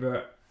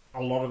remember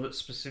a lot of it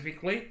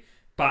specifically,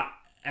 but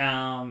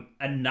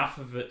enough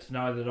of it to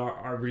know that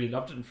I really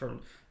loved it. And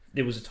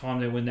there was a time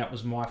there when that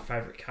was my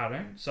favourite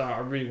cartoon, so I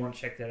really want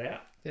to check that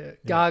out. Yeah,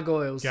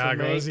 Gargoyles.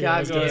 Gargoyles.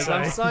 Gargoyles.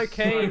 I'm so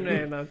keen,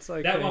 man. I'm so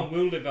keen. That one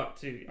will live up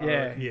to.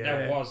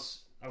 That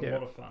was a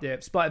lot of fun. Yeah,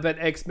 but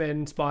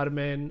X-Men,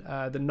 Spider-Man,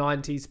 the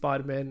 90s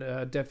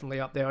Spider-Man,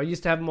 definitely up there. I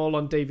used to have them all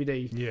on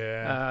DVD.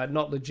 Yeah.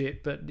 Not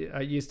legit, but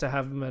I used to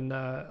have them,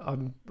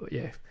 and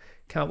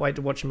can't wait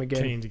to watch them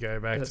again. Keen to go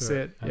back That's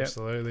to it. Yep.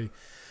 Absolutely.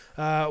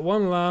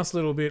 One last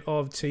little bit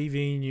of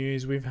TV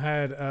news. We've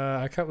had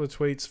a couple of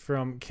tweets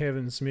from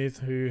Kevin Smith,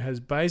 who has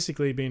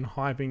basically been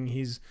hyping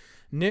his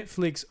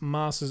Netflix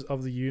Masters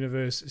of the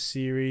Universe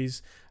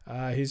series.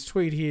 His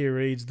tweet here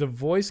reads, "The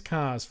voice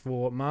cast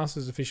for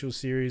Masters official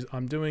series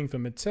I'm doing for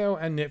Mattel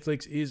and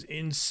Netflix is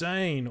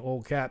insane,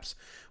 all caps.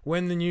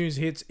 When the news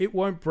hits, it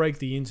won't break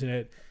the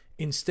internet.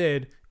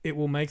 Instead, it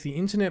will make the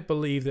internet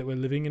believe that we're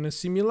living in a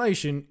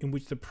simulation in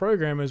which the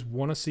programmers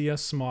want to see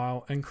us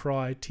smile and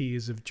cry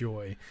tears of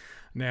joy."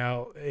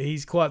 Now,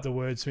 he's quite the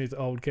wordsmith,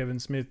 old Kevin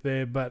Smith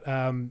there, but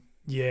I'm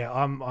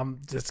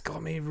that's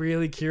got me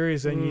really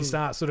curious. And you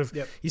start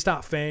you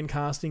start fan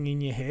casting in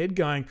your head,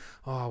 going,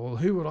 oh well,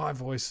 who would I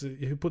voice?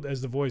 Who put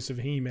as the voice of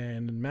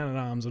He-Man and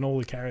Man-at-Arms and all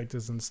the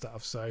characters and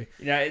stuff? So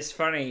it's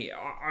funny.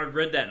 I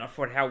read that and I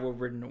thought how well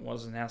written it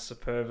was and how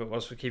superb it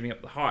was for keeping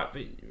up the hype.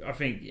 But I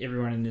think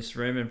everyone in this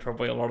room and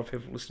probably a lot of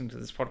people listening to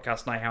this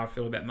podcast know how I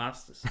feel about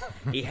Masters.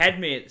 He had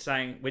me at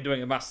saying we're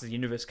doing a Masters of the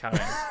Universe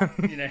cartoon.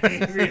 He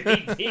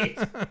really did.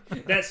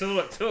 That's all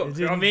it took.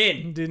 I'm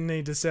in. Didn't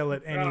need to sell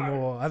it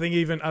anymore. I think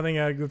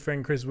our good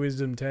friend Chris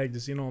Wisdom tagged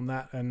us in on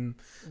that and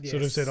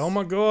sort of said, "Oh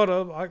my god,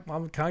 I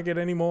can't get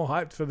any more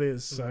hyped for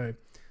this." So,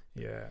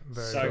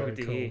 very good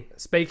to cool. hear.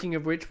 Speaking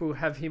of which, we'll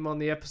have him on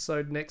the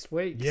episode next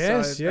week.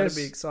 Yes, so that'll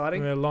be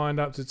exciting. We're lined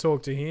up to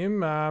talk to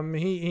him.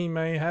 He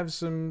may have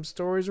some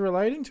stories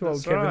relating to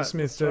old Kevin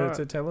Smith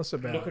to tell us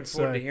about. Looking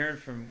forward to hearing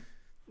from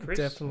Chris.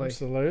 Definitely,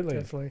 absolutely.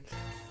 Definitely.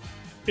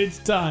 It's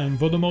time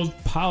for the most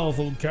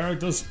powerful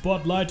character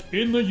spotlight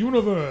in the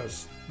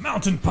universe.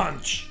 Mountain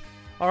Punch.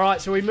 All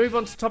right, so we move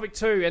on to topic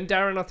 2. And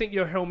Darren, I think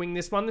you're helming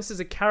this one. This is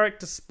a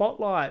character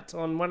spotlight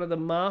on one of the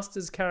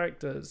Masters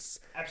characters.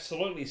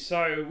 Absolutely.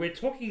 So we're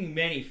talking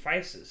Many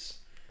Faces.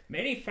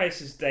 Many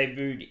Faces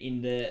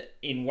debuted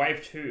in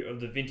Wave 2 of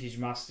the Vintage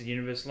Masters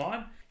Universe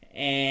line,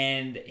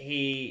 and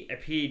he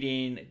appeared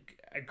in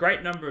a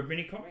great number of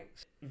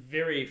mini-comics.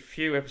 Very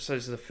few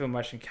episodes of the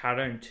Filmation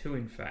cartoon, 2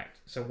 in fact.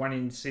 So 1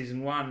 in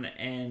Season 1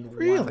 and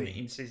 1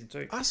 in Season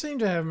 2. I seem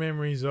to have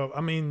memories of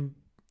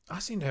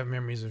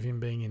him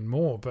being in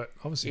more, but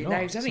obviously not. No,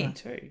 he's only in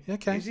 2.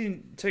 Okay. He's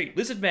in 2.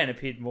 Lizard Man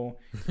appeared more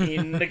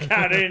in the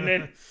cartoon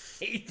than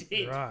he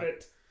did. Right.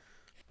 But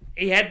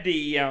he had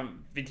the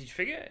vintage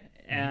figure.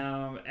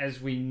 As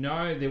we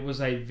know, there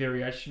was a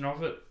variation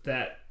of it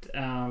that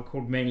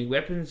called Many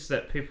Weapons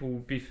that people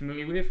would be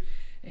familiar with.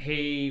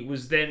 He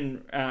was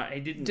then he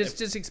didn't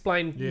just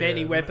explain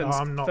Many Weapons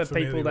for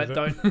people that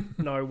don't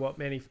know what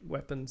Many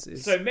Weapons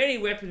is. So Many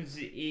Weapons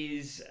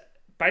is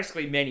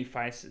basically Many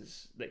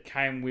Faces that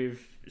came with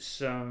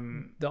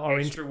some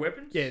extra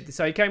weapons. Yeah,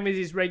 so he came with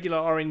his regular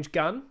orange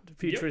gun,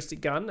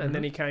 futuristic gun, and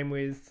then he came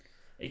with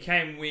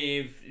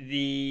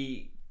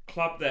the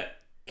club that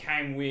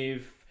came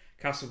with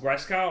Castle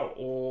Grayskull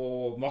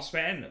or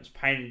Mossman. That was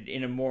painted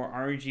in a more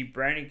orangey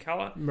browny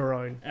colour.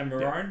 Maroon.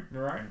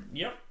 Maroon.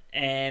 Yep.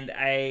 And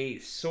a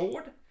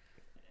sword,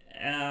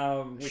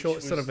 which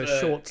was sort of a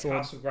short sword.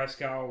 Castle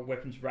Grayskull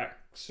weapons rack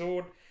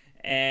sword.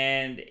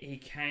 And he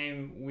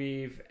came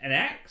with an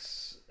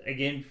axe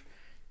again.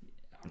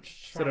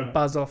 Sort of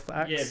buzz-off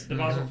axe. Yeah, the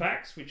buzz-off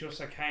axe, which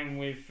also came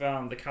with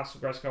the Castle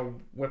Grayskull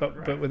weapon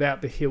rack. But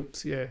without the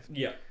hilts, yeah.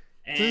 Yeah.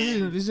 So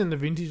this is in the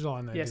vintage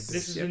line. Yes,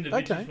 this is in the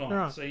vintage line.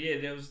 Right. So yeah,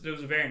 there was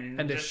a variant,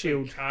 and it a was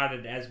shield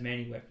carded as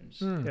Many Weapons.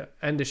 Yeah,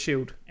 and a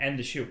shield.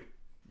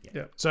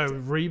 Yeah. So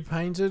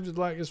repainted,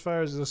 like as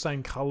far as the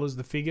same colour as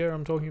the figure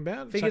I'm talking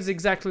about. Figure's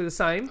exactly the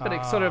same, but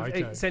it sort of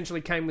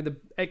essentially came with an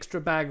extra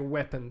bag of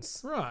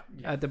weapons. Right.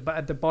 At the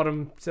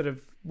bottom, sort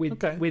of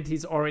with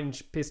his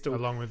orange pistol,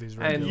 along with his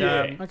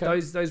regular. And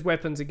those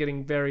weapons are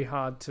getting very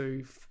hard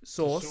to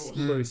source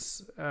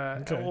loose,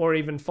 or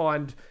even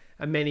find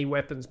a Many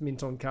Weapons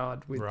mint on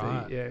card with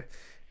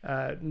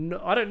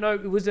I don't know.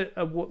 Was it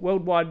a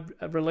worldwide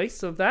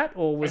release of that,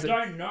 or was it?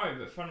 I don't know,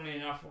 but funnily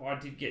enough, I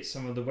did get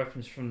some of the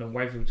weapons from the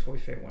Waveville Toy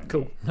Fair one.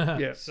 Cool.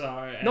 Yeah. So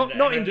not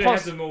I do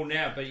have them all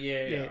now, but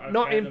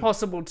not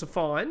impossible to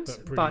find,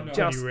 but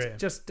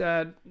just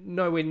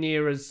nowhere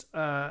near as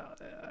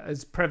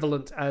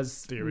prevalent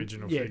as the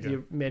original figure.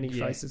 Your Many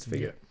Faces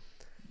figure.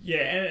 Yeah,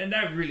 and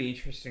they're really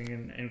interesting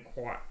and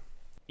quite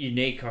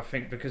unique, I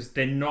think, because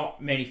they're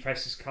not Many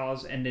Faces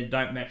colours and they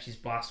don't match his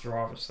blaster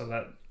either, so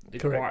that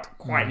they're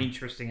quite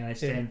interesting and they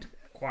stand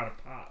quite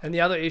apart. And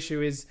the other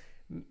issue is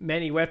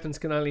Many Weapons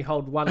can only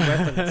hold one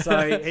weapon,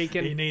 so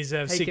he needs to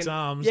have 6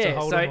 arms to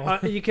hold them all.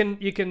 you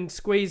can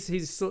squeeze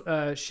his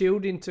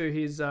shield into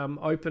his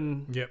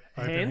open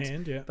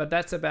hand, but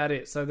that's about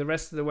it. So the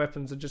rest of the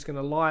weapons are just going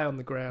to lie on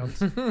the ground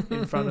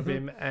in front of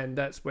him, and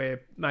that's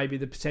where maybe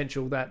the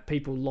potential that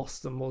people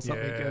lost them or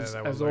something as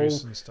all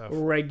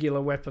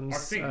regular weapons. I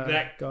think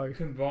that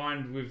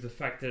combined with the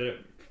fact that it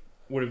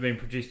would have been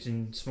produced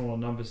in smaller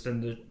numbers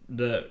than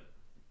the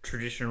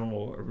traditional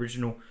or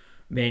original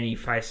Many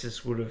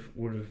Faces would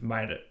have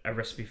made it a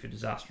recipe for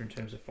disaster in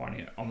terms of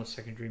finding it on the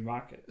secondary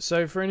market.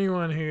 So for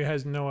anyone who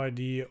has no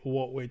idea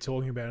what we're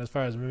talking about as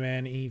far as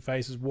Many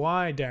Faces,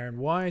 why, Darren?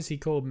 Why is he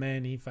called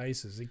Many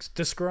Faces?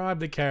 Describe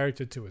the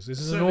character to us. This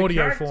is an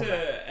audio format. The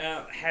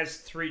character has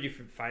 3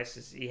 different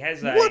faces. He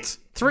has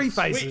 3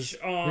 faces?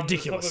 Switch on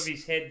Ridiculous. the top of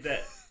his head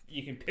that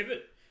you can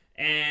pivot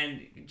and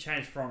you can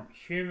change from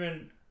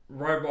human,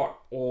 robot,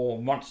 or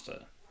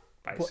monster.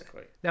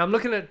 Basically. Now I'm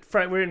looking at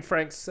Frank. We're in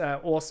Frank's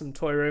awesome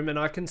toy room, and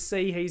I can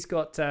see he's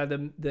got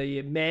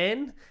the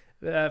man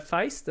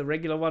face, the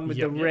regular one with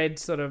the red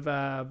sort of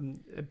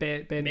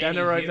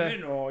bandana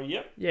over.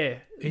 Yeah.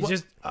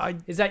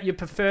 Is that your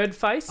preferred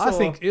face? I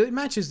think it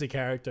matches the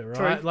character,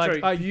 right?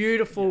 True.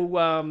 Beautiful.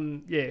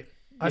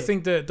 I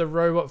think that the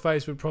robot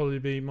face would probably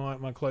be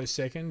my close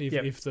second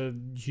if the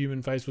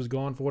human face was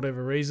gone for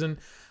whatever reason.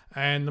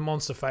 And the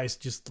monster face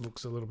just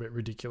looks a little bit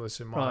ridiculous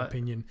in my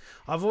opinion.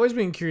 I've always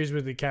been curious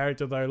with the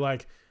character though,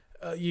 like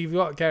you've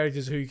got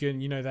characters who can,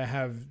 they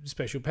have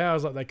special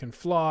powers, like they can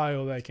fly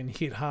or they can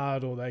hit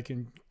hard or they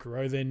can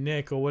grow their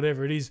neck or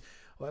whatever it is.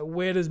 Like,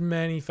 where does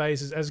Many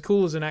Faces, as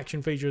cool as an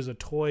action feature as a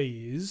toy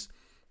is,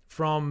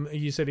 from,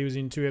 you said he was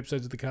in 2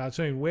 episodes of the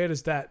cartoon, where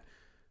does that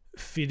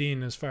fit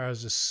in as far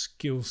as a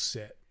skill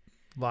set?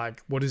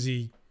 Like, what is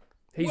he...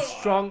 He's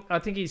strong. I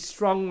think he's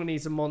strong when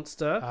he's a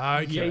monster.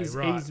 He's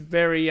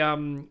very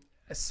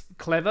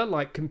clever,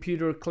 like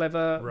computer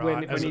clever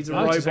when he's a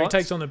robot. So he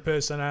takes on the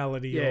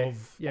personality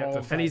of the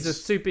face. And he's a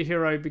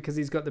superhero because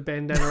he's got the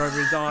bandana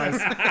over his eyes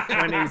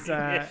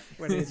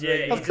when he's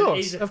ready. Of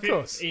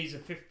course. He's a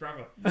 5th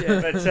brother.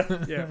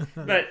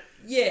 But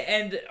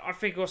and I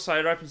think also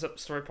it opens up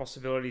story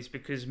possibilities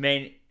because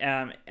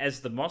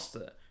as the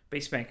monster,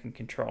 Beastman can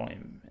control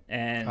him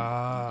and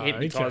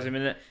hypnotise okay. him,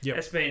 and Yep.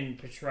 that's been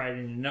portrayed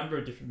in a number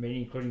of different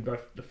media, including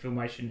both the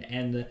Filmation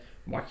and the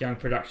Mike Young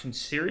production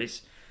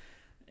series.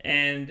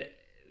 And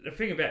the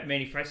thing about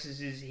Many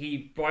Faces is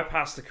he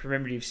bypassed the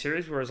commemorative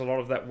series, whereas a lot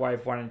of that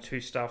Wave 1 and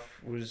 2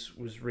 stuff was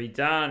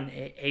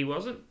redone. He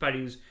wasn't, but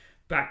he was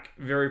back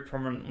very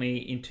prominently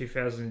in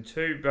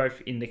 2002,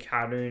 both in the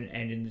cartoon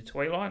and in the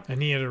toy line.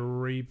 And he had a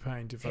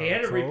repaint, if I recall. He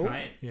had a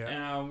repaint,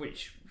 Yeah.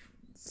 which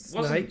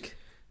wasn't...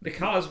 The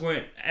colours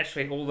weren't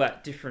actually all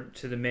that different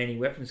to the Manny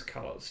Weapons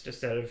colours,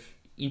 just out of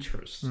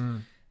interest.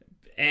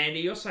 And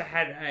he also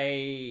had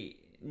a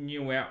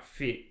new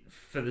outfit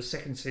for the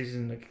second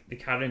season of the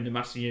cartoon, The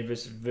Master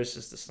Universe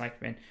versus the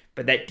Snake Man,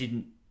 but that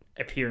didn't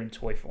appear in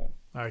toy form.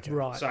 Okay.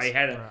 Right. So he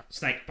had a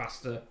Snake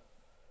Buster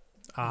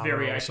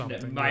variation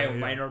that may or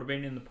may not have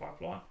been in the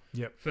pipeline.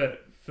 Yep. For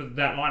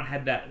that line,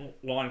 had that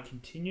line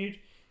continued.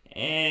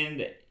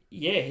 And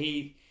yeah,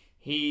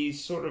 he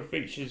sort of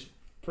features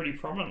pretty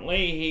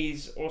prominently.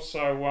 He's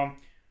also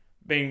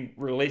being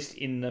released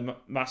in the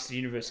Master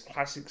Universe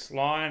Classics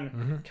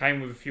line.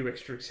 Came with a few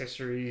extra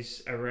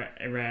accessories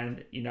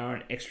around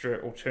an extra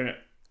alternate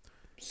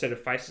set of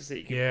faces that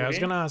you can put Yeah, I was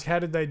in. going to ask, how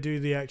did they do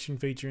the action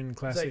feature in the So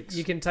classics?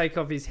 you can take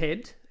off his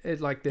head,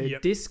 like the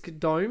disc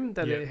dome,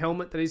 the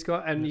helmet that he's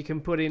got, and you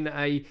can put in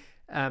a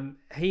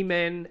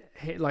He-Man,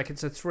 like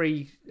it's a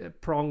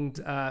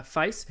three-pronged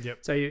face. Yep.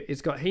 So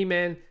it's got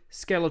He-Man,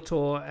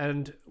 Skeletor,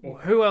 and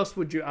who else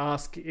would you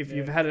ask if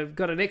you've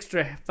got an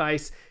extra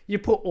face? You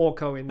put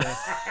Orko in there.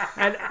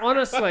 And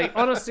honest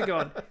to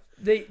God,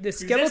 the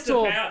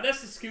Skeletor...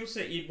 That's the skill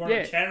set you'd want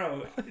to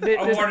channel.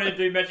 I wanted to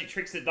do magic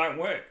tricks that don't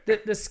work. The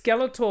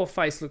Skeletor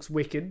face looks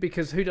wicked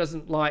because who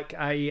doesn't like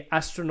a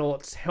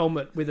astronaut's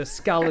helmet with a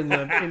skull in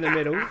the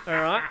middle?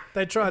 All right.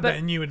 They tried that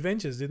in New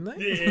Adventures, didn't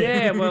they?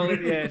 Yeah.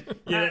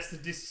 Yeah, that's the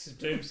Discs of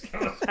Doom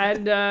skull.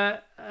 And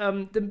the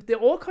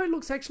Orko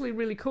looks actually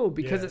really cool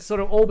because it's sort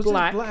of all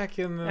black,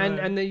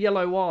 and the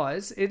yellow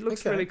eyes. It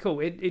looks really cool.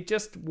 It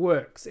just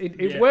works.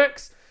 It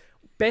works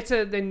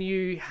better than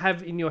you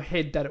have in your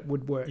head that it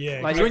would work.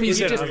 Yeah, like when you you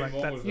said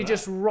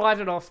just write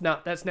it off. No,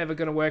 that's never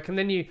going to work. And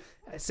then you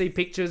see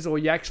pictures or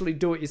you actually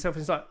do it yourself,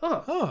 and it's like,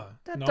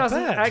 that not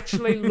doesn't bad.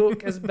 actually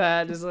look as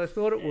bad as I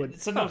thought it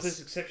would. Sometimes there's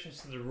exceptions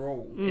to the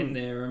rule in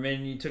there. I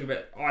mean,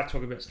 I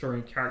talk about story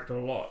and character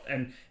a lot,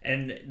 and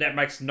that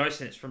makes no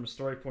sense from a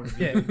story point of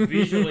view.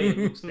 Visually, it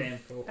looks damn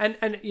cool.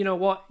 And you know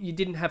what? You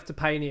didn't have to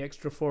pay any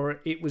extra for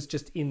it. It was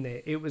just in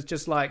there. It was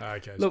just like,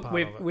 look,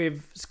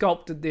 we've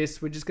sculpted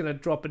this. We're just going to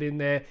drop it in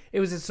there. It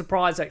was a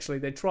surprise, actually.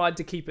 They tried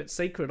to keep it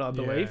secret, I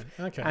believe.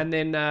 Yeah, okay. And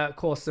then, of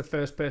course, the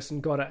first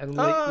person got it and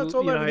it's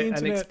all over the and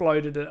internet.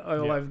 exploded it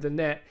all over the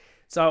net.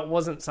 So it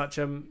wasn't such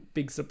a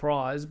big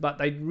surprise, but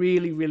they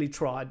really, really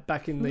tried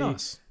back in the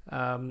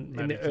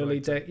in the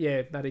early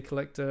Matty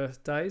Collector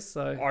days.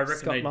 So I reckon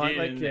Scott they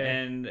Lightlick, did,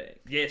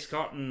 and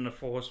Scott and the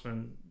Four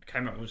Horsemen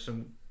came up with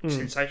some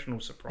sensational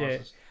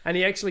surprises. Yeah. And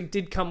he actually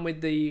did come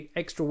with the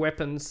extra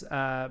weapons,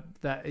 the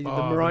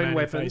maroon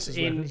weapons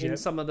in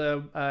some of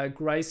the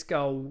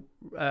Grayskull.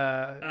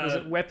 Was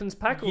it weapons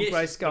pack or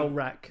Grayskull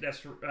rack?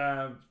 That's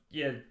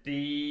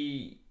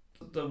the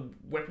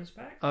weapons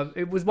pack.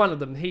 It was one of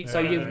them. You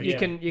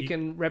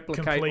can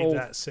replicate all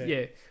that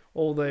set.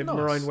 all the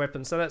maroon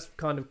weapons. So that's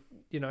kind of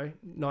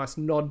nice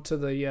nod to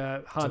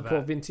the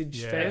hardcore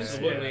vintage fans.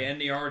 Absolutely, and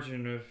the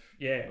origin of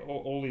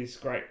all these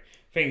great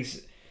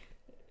things.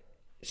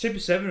 Super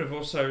 7 have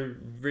also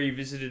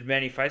revisited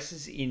Manny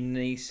Faces in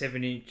the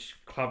 7-inch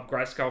Club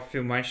Grayskull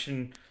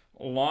Filmation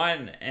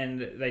line, and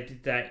they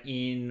did that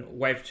in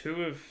Wave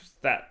 2 of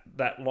that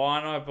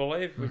line, I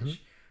believe,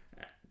 which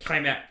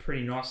came out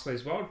pretty nicely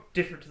as well.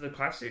 Different to the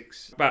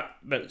classics, but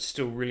it's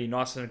still really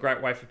nice and a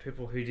great way for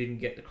people who didn't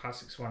get the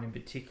classics one in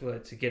particular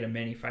to get a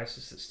Manny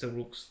Faces that still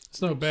looks.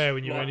 It's not bad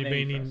when you've like only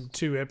Manny been Faces. in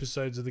 2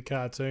 episodes of the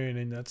cartoon,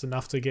 and that's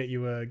enough to get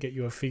you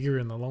a figure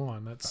in the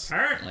line. That's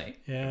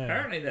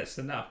apparently that's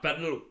enough. But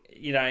look,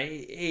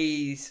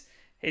 he's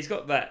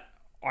got that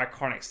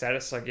iconic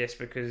status, I guess,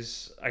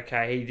 because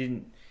he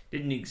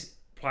didn't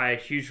play a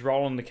huge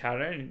role in the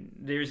cartoon.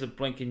 There is a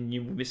blink and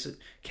you will miss it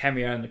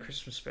cameo in the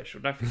Christmas special.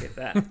 Don't forget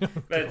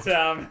that. But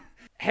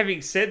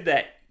having said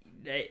that,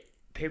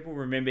 people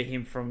remember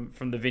him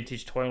from the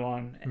vintage toy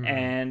line,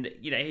 and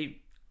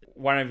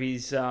one of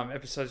his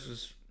episodes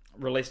was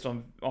released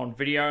on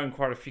video in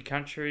quite a few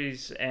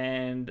countries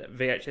and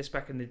VHS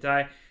back in the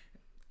day,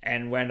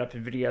 and wound up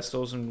in video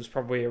stores and was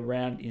probably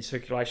around in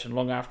circulation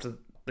long after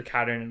the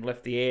cartoon had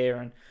left the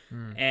air,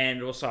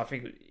 and also I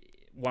think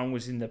one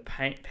was in the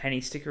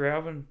Penny sticker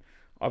album,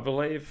 I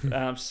believe.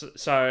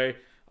 So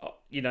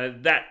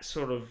that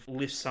sort of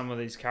lifts some of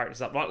these characters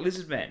up, like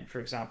Lizardman, for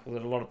example,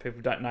 that a lot of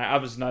people don't know.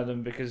 Others know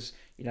them because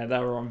they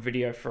were on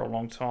video for a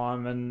long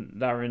time and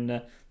they were in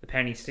the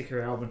Penny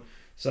sticker album,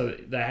 so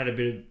they had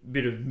a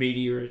bit of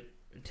media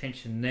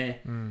attention there.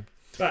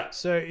 But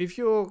so if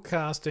you're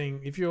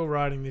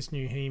writing this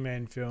new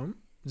He-Man film,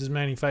 does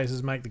Manny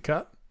Faces make the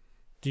cut?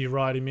 Do you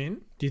write him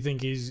in? Do you think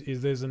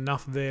there's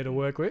enough there to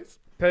work with?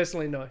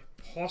 Personally, no.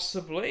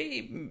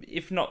 Possibly,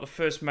 if not the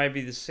first, maybe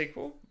the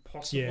sequel.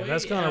 possibly. Yeah,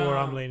 that's kind of where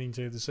I'm leaning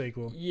to, the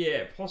sequel.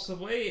 Yeah,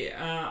 possibly.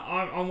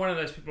 I'm one of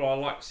those people, I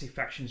like to see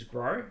factions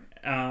grow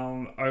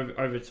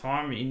over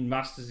time in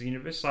Masters of the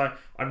Universe. So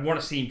I'd want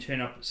to see him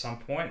turn up at some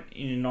point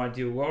in an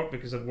ideal world,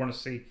 because I'd want to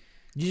see...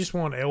 You just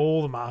want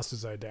all the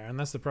Masters though, Darren.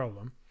 That's the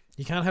problem.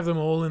 You can't have them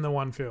all in the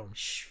one film.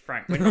 Shh,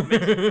 Frank. We're not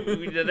meant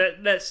to,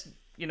 that's...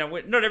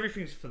 not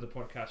everything's for the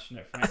podcast,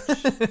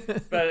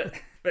 Frank.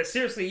 but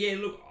seriously, yeah,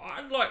 look,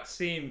 I'd like to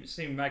see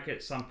him make it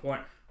at some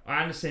point.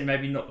 I understand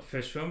maybe not the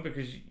first film,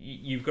 because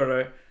you've got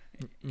to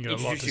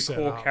introduce your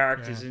core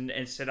characters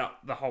and set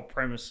up the whole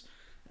premise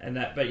and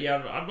that. But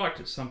yeah, I'd like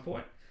to at some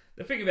point.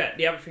 The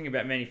other thing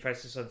about Manny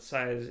Faces, I'd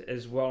say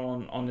as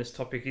well on this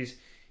topic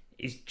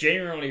is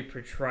generally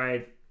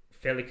portrayed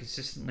fairly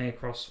consistently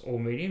across all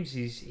mediums.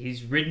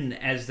 He's written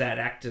as that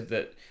actor,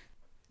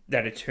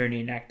 that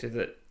attorney and actor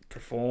that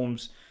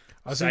performs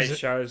stage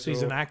shows.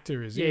 He's an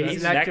actor, is he? Yeah,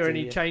 he's an actor, and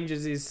he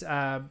changes his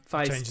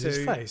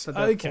face for the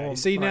okay, form,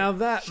 see, now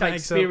that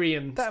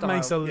Shakespearean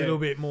makes a little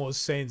bit more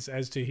sense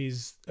as to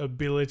his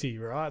ability,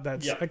 right?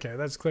 Okay,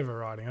 that's clever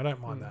writing. I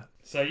don't mind that.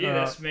 So yeah,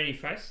 that's Many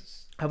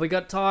Faces. Have we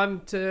got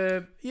time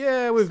to...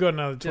 Yeah, we've got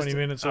another 20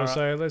 minutes or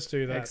so. Let's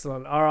do that.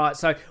 Excellent. All right,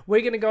 so we're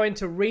going to go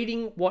into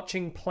reading,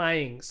 watching,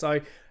 playing.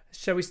 So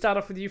shall we start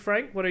off with you,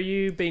 Frank? What have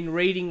you been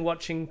reading,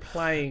 watching,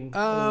 playing,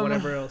 or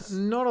whatever else?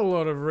 Not a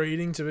lot of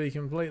reading, to be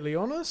completely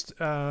honest.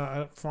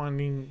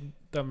 Finding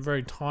that I'm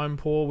very time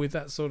poor with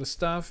that sort of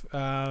stuff.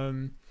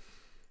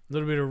 A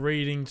little bit of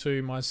reading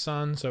to my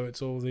son, so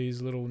it's all these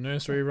little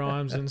nursery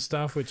rhymes and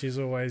stuff, which is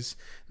always...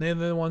 They're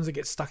the ones that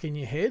get stuck in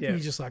your head, and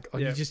you're just like...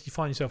 you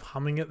find yourself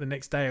humming it the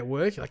next day at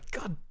work. You're like,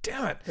 God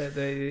damn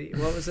it!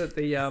 What was it?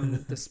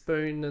 The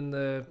spoon and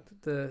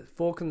the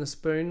fork and the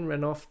spoon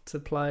ran off to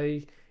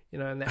play...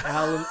 and the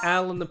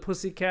owl and the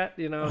pussycat,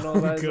 and all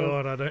those. Oh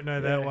God, I don't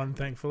know that one,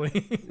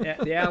 thankfully.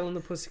 Yeah, the owl and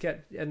the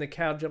pussycat, and the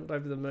cow jumped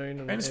over the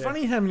moon. And it's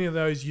funny how many of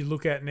those you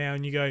look at now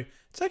and you go,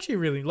 it's actually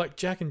really like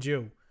Jack and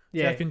Jill.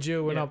 Yeah. Jack and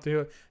Jill went up the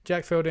hill.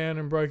 Jack fell down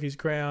and broke his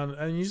crown,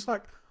 and you're just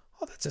like,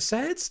 oh, that's a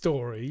sad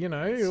story,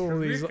 It's all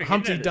these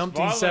Humpty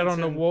Dumpty sat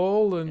on the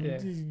wall and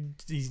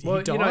he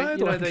died.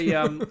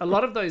 A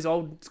lot of those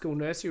old school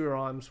nursery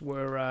rhymes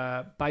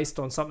were based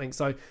on something.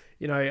 So,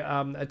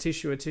 a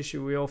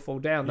tissue, we all fall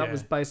down. That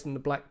was based on the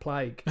Black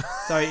Plague.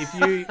 So if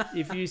you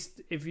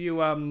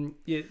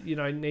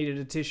needed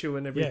a tissue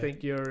and everything,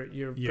 you're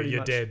pretty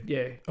much dead.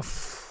 Yeah.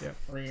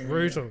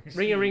 Brutal.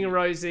 Ring a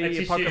rosy,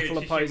 a pocket full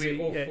of posy.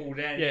 We all fall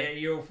down. Yeah,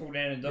 you all fall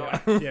down and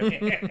die.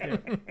 Yeah.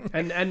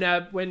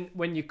 And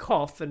when you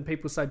cough and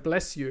people say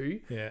bless you,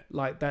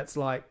 like that's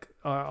like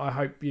I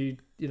hope you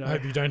I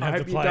hope you don't have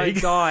the plague. I hope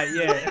you don't die.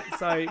 Yeah.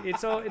 So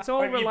it's all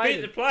hope related.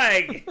 You beat the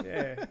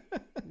plague.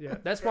 Yeah.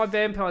 That's why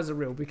vampires are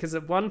real, because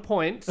at one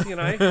point, they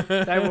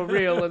were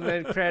real and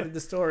they created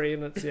the story,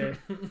 and it's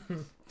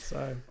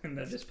So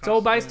it's all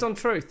based on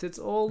truth. It's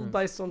all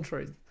based on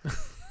truth.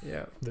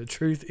 Yeah. The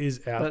truth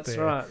is out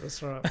there.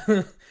 That's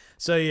right.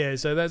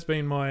 So that's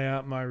been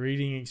my my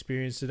reading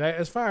experience today.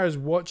 As far as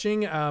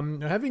watching,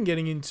 I have been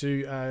getting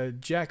into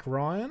Jack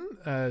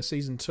Ryan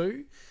season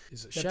 2.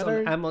 Is it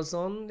Shadow? On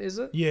Amazon, is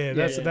it? Yeah,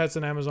 that's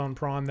an Amazon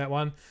Prime, that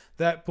one.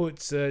 That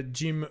puts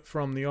Jim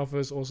from The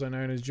Office, also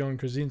known as John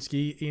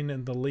Krasinski,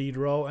 in the lead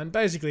role, and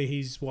basically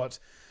he's what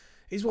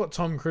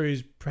Tom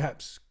Cruise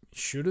perhaps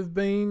should have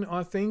been,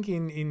 I think,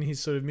 in his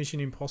sort of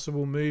Mission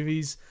Impossible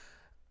movies.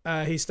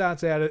 He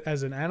starts out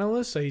as an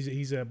analyst, so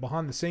he's a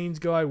behind-the-scenes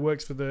guy,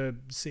 works for the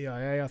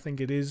CIA, I think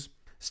it is,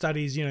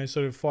 studies,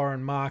 sort of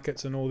foreign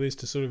markets and all this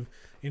to sort of,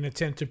 in an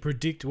attempt to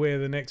predict where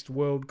the next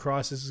world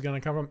crisis is going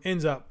to come from.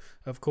 Ends up,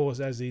 of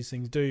course, as these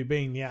things do,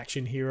 being the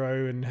action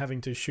hero and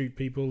having to shoot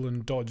people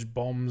and dodge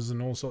bombs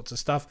and all sorts of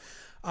stuff.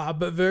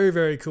 But very,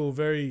 very cool,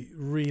 very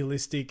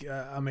realistic.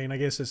 I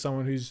guess as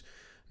someone who's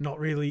not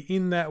really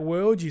in that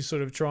world, you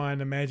sort of try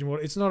and imagine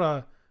what... It's not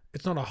a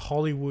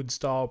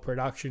Hollywood-style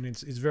production.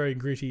 It's very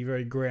gritty,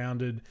 very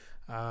grounded,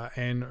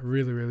 and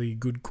really, really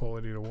good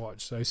quality to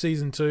watch. So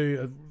season 2,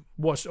 I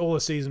watched all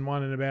of season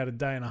 1 in about a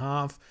day and a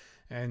half,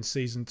 and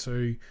season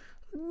 2,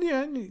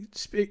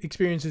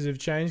 experiences have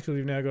changed because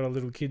we've now got a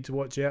little kid to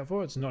watch out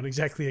for. It's not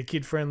exactly a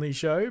kid-friendly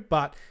show,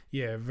 but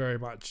yeah, very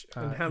much.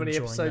 And how many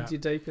episodes are you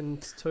deep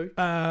into?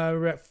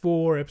 We're at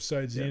 4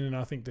 episodes in, and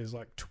I think there's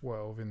like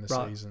 12 in the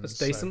season. That's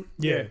decent.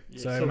 Yeah.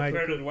 So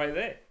credit the way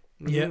there.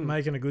 Yeah,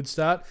 making a good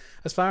start.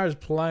 As far as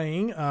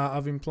playing,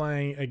 I've been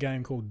playing a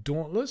game called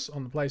Dauntless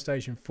on the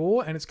PlayStation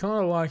 4, and it's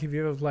kind of like if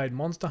you ever played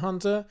Monster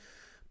Hunter.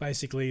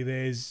 Basically,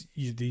 there's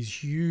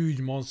these huge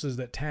monsters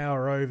that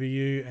tower over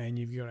you, and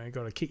you've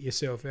got to kit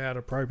yourself out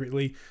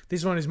appropriately.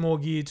 This one is more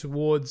geared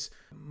towards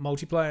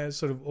multiplayer,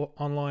 sort of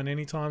online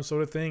anytime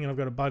sort of thing, and I've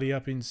got a buddy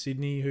up in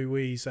Sydney who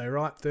we say,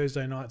 right,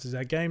 Thursday nights is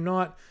our game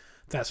night.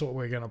 That's what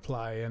we're going to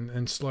play,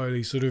 and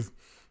slowly sort of...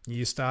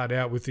 You start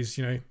out with this,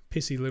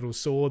 pissy little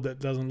sword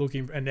that doesn't look...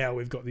 and now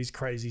we've got these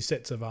crazy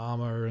sets of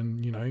armor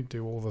and,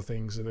 do all the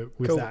things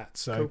with that.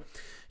 So,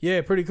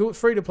 yeah, pretty cool. It's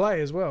free to play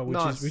as well,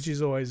 which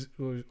is always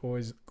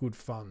good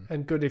fun.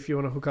 And good if you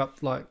want to hook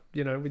up, like,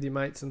 with your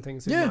mates and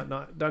things. You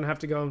don't have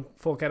to go and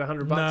fork out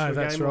 $100 for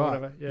a game or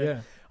whatever.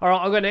 Yeah. All right,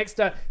 I'll go next.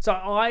 So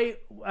I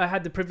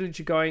had the privilege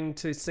of going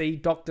to see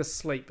Dr.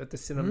 Sleep at the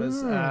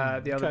cinemas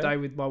the other day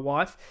with my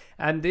wife,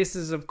 and this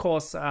is, of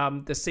course,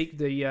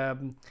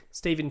 the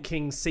Stephen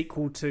King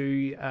sequel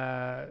to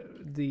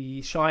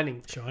The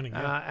Shining.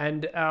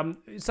 And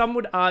some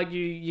would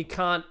argue you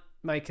can't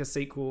make a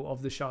sequel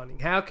of The Shining.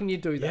 How can you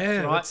do that?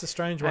 Yeah, right? That's a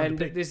strange one. And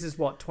this is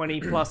what 20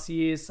 plus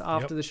years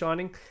after The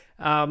Shining.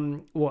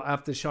 Well,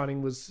 after The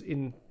Shining was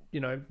in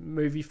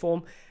movie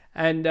form.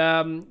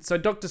 And so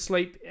Dr.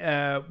 Sleep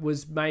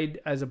was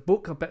made as a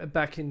book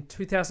back in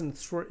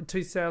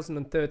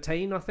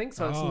 2013, I think.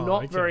 So it's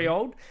not very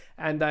old.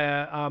 And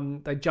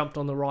they jumped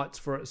on the rights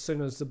for it as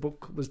soon as the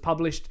book was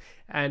published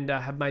and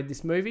have made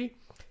this movie.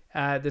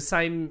 The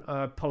same,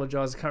 I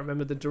apologise, I can't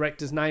remember the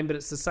director's name, but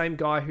it's the same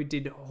guy who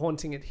did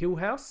Haunting at Hill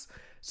House.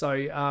 So,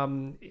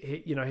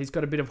 he's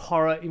got a bit of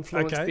horror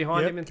influence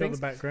behind him and things.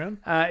 Got the background.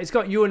 It's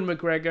got Ewan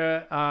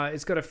McGregor.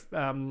 It's got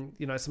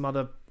some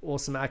other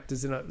awesome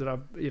actors in it that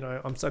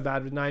I'm so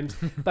bad with names,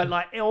 but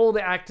like all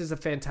the actors are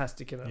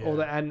fantastic in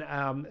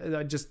it.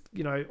 They're just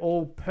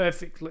all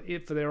perfect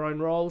for their own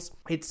roles.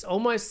 It's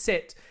almost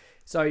set.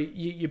 So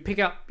you pick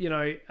up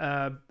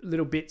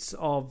little bits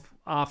of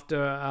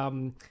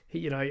after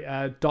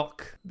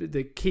Doc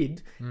the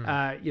kid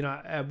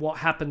what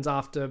happens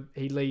after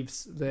he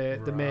leaves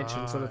the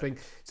mansion sort of thing.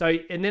 So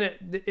and then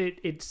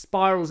it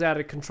spirals out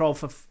of control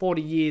for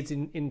 40 years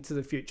into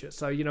the future.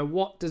 So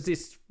what does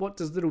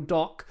little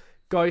Doc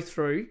go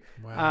through?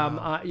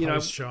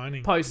 Post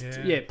Shining.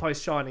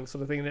 Post Shining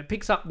sort of thing, and it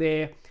picks up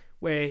there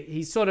where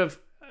he's sort of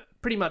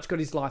pretty much got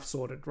his life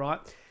sorted, right?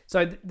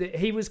 So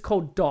he was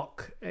called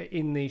Doc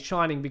in The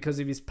Shining because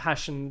of his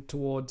passion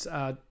towards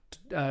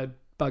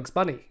Bugs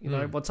Bunny.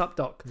 What's up,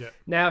 Doc? Yeah.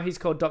 Now he's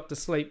called Dr.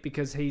 Sleep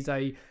because he's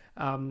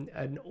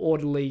an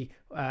orderly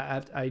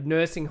at a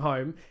nursing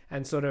home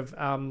and sort of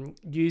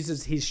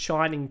uses his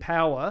shining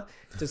power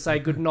to say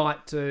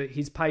goodnight to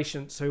his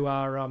patients who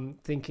are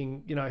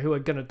thinking, who are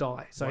going to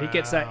die. So he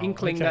gets that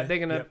inkling that they're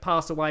going to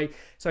pass away.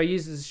 So he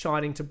uses his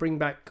shining to bring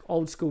back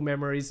old school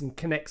memories and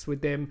connects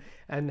with them.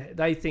 And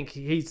they think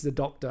he's the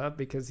doctor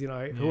because,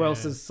 who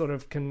else is sort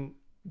of can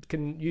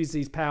use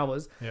these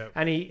powers,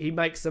 and he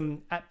makes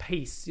them at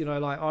peace,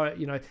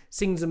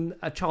 sings them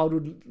a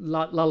childhood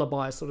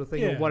lullaby sort of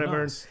thing or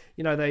whatever, nice.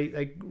 And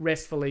they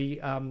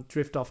restfully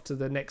drift off to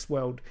the next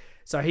world.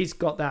 So he's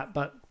got that,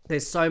 but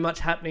there's so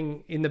much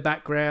happening in the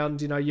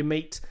background. You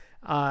meet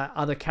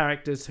other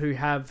characters who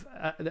have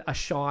a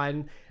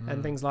shine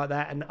and things like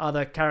that, and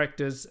other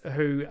characters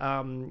who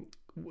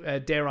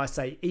dare I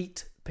say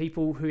eat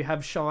people who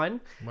have shine.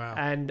 Wow.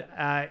 And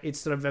it's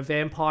sort of a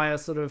vampire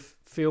sort of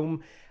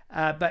film.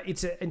 But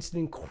it's an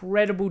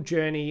incredible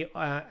journey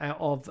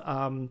of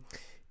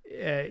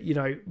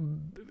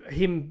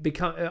him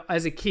become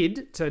as a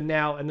kid to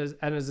now and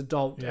as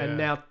adult, and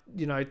now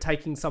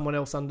taking someone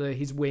else under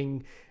his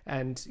wing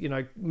and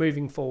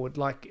moving forward.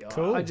 Like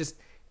cool. I just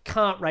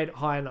can't rate it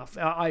high enough.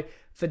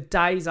 For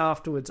days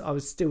afterwards, I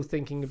was still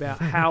thinking about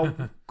how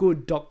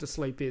good Dr.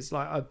 Sleep is.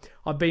 Like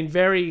I've been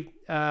very,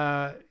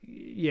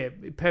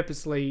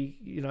 purposely,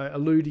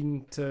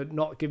 alluding to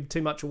not give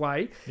too much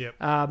away. Yep.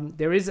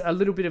 There is a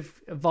little bit of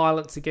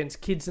violence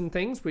against kids and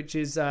things, which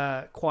is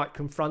quite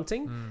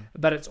confronting,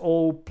 but it's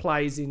all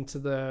plays into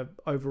the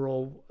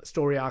overall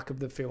story arc of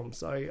the film.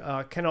 So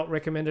I cannot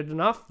recommend it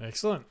enough.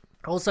 Excellent.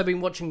 I've also been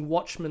watching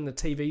Watchmen, the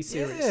TV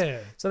series.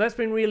 So that's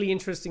been really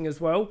interesting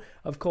as well.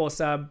 Of course,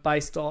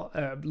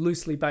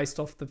 loosely based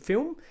off the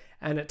film,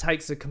 and it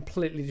takes a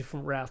completely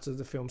different route of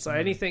the film. So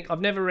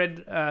I've never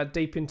read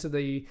deep into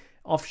the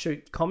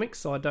offshoot comics,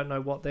 so I don't know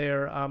what they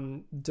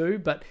do,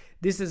 but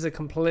this is a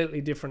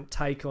completely different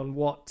take on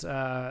what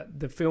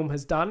the film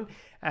has done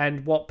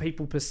and what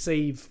people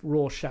perceive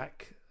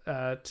Rorschach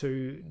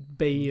to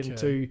be and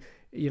to,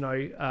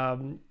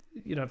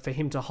 for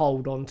him to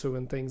hold on to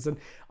and things. And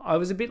I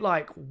was a bit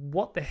like,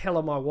 what the hell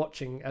am I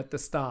watching at the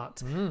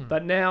start?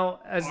 But now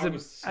as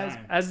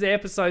the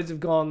episodes have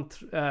gone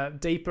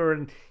deeper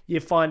and you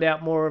find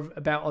out more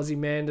about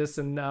Ozymandias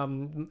and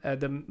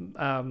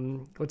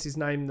what's his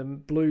name, the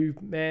blue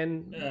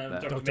man,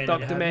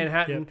 Dr.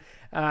 Manhattan.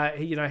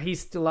 Yep. He's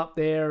still up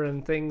there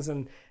and things,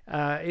 and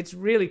it's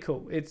really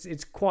cool.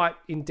 It's quite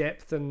in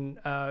depth and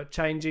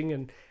changing,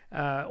 and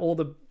all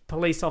the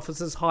police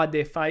officers hide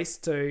their face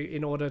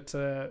in order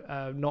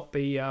to not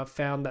be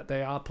found that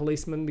they are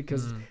policemen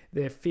because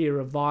their fear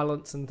of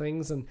violence and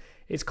things, and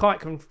it's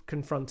quite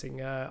confronting.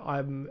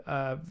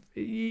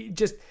 You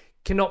just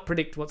cannot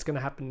predict what's going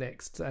to happen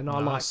next, and I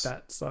like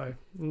that. So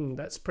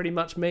that's pretty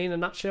much me in a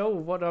nutshell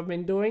of what I've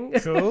been doing.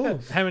 Cool.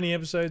 How many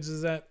episodes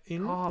is that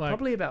in?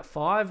 Probably about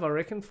 5, I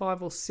reckon,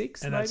 5 or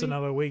 6. And maybe. That's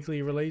another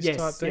weekly release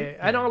type thing? Yeah,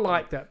 and I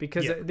like that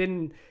because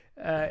then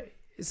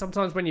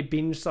sometimes when you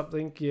binge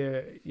something,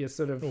 you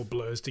sort of all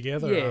blurs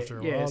together after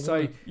a while. Yeah,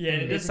 so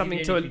it's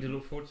something to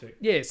look forward to.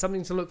 Yeah,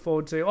 something to look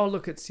forward to. Oh,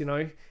 look, it's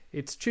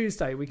it's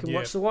Tuesday. We can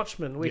watch The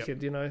Watchmen. We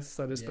could,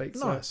 so to speak.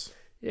 Nice. So,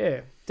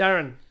 yeah,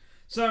 Darren.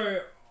 So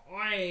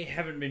I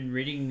haven't been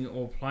reading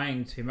or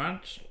playing too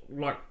much.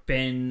 Like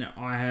Ben,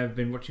 I have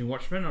been watching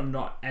Watchmen. I'm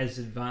not as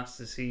advanced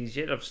as he is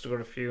yet. I've still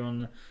got a few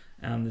on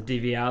the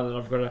DVR that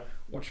I've got to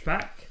watch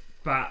back.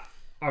 But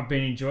I've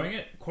been enjoying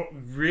it.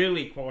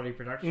 Really quality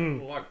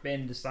production. Like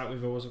Ben, to start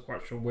with, I wasn't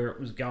quite sure where it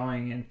was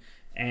going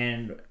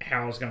and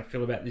how I was going to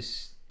feel about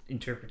this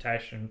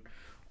interpretation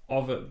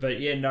of it. But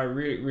yeah, no,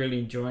 really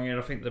enjoying it.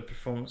 I think the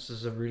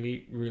performances are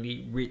really,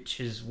 really rich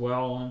as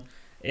well. And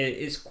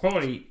it's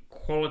quality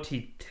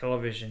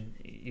television.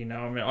 You know,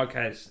 I mean,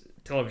 okay, it's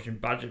television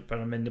budget, but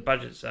I mean, the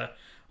budgets are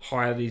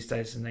higher these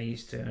days than they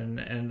used to.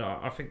 And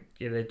I think,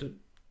 yeah, they do.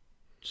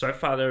 So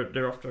far,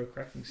 they're off to a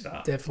cracking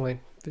start.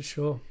 Definitely, for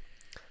sure.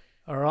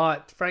 All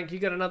right, Frank, you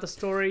got another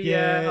story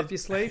up your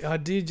sleeve? I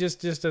did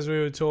just as we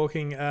were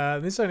talking.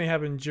 This only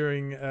happened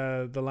during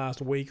the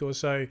last week or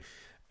so.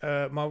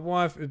 My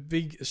wife, a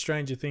big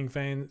Stranger Things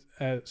fan,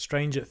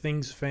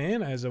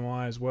 as am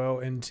I as well,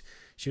 and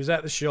she was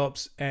at the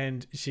shops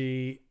and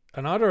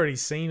I'd already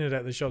seen it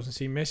at the shops, and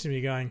she messaged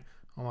me going,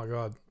 "Oh my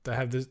god, they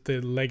have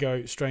the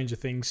Lego Stranger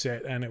Things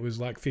set, and it was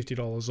like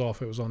 $50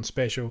 off. It was on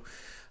special."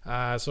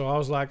 So I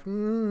was like,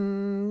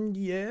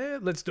 "Yeah,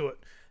 let's do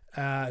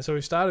it." So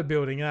we started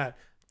building that.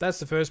 That's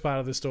the first part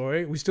of the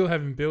story. We still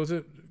haven't built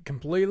it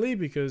completely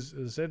because,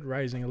 as I said,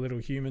 raising a little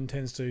human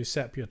tends to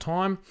sap your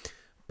time.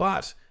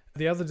 But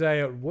the other day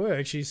at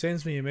work, she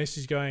sends me a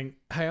message going,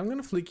 "Hey, I'm going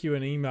to flick you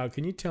an email.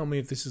 Can you tell me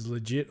if this is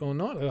legit or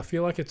not?" I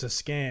feel like it's a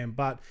scam,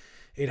 but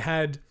it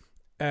had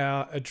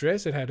our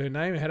address, it had her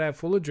name, it had our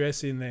full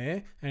address in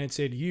there, and it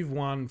said, "You've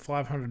won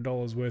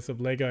 $500 worth of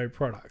Lego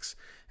products."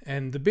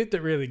 And the bit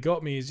that really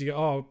got me is you go,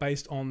 "Oh,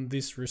 based on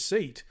this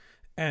receipt."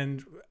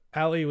 And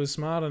Ali was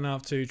smart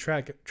enough to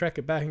track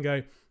it back and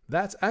go,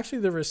 "That's actually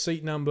the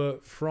receipt number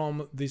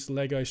from this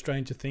Lego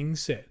Stranger Things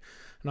set."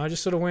 And I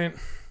just sort of went,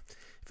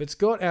 if it's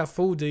got our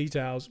full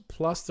details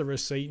plus the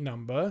receipt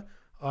number,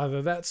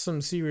 either that's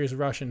some serious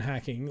Russian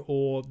hacking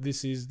or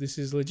this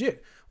is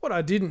legit. What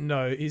I didn't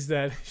know is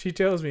that she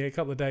tells me a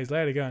couple of days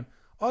later going,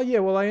 "Oh yeah,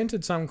 well I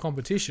entered some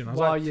competition." I was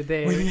While like, you're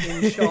there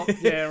in the shop,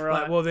 yeah,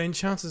 right. Like, well then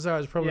chances are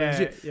it's probably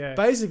legit. Yeah.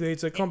 Basically,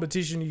 it's a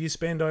competition you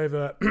spend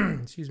over,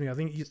 excuse me, I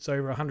think it's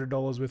over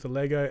 $100 worth of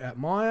Lego at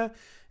Myer,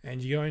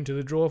 and you go into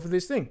the draw for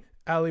this thing.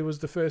 Ali was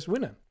the first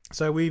winner.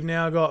 So we've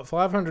now got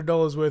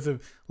 $500 worth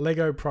of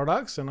Lego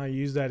products, and I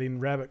use that in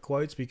rabbit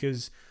quotes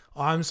because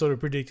I'm sort of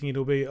predicting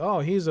it'll be, oh,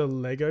 here's a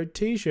Lego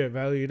t-shirt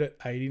valued at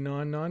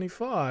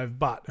 $89.95,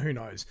 but who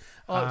knows?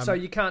 So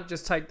you can't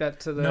just take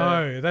that to the...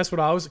 No, that's what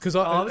I was... Because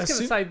I was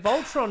going to say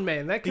Voltron,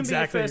 man. That can be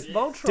your first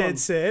Voltron. Dead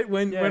set.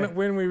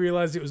 When we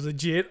realised it was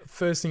legit,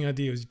 first thing I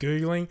did was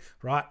Googling,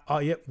 right, oh,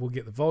 yep, we'll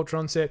get the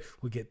Voltron set,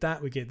 we'll get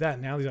that.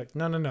 Now he's like,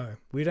 no,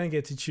 we don't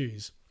get to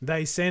choose.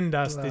 They send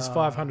us this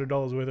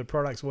 $500 worth of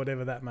products,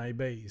 whatever that may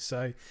be.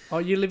 So,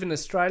 you live in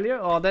Australia?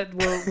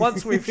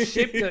 Once we've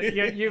shipped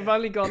it, you've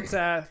only got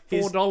 $4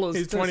 here's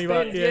to $20.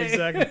 spend. Yeah,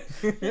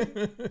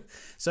 exactly.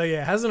 So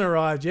yeah, it hasn't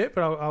arrived yet,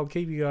 but I'll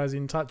keep you guys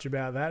in touch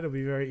about that. It'll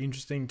be very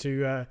interesting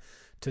to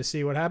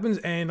see what happens.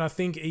 And I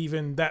think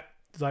even that,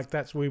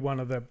 that's one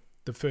of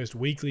the first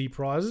weekly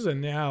prizes,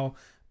 and now,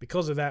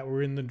 because of that,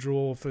 we're in the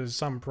draw for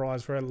some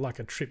prize for like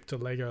a trip to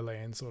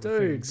Legoland sort of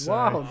thing. Dude,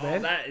 wow,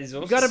 man. That is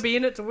awesome. You got to be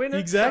in it to win it.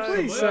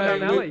 Exactly.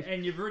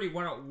 And you've already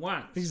won it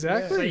once.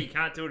 Exactly. So you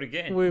can't do it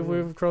again.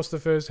 We've crossed the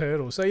first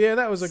hurdle. So yeah,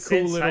 that was a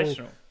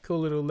cool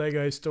little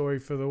Lego story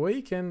for the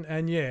week.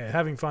 And yeah,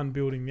 having fun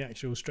building the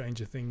actual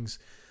Stranger Things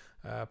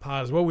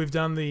part as well. We've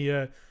done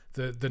the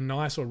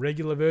nice or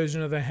regular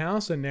version of the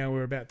house, and now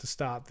we're about to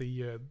start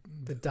the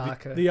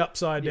darker, the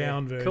upside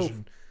down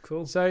version.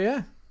 Cool. So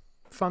yeah.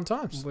 Fun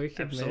times. Wicked,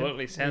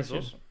 absolutely. Man. Sounds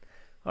Wicked. awesome.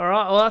 All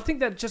right. Well, I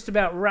think that just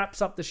about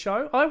wraps up the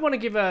show. I want to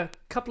give a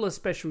couple of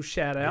special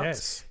shout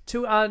outs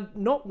to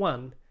not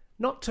one,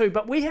 not two,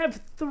 but we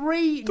have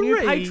three new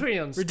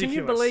Patreons. Ridiculous. Can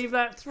you believe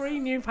that? 3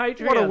 new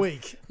Patreons. What a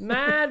week.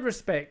 Mad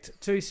respect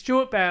to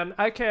Stuart Bound,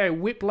 aka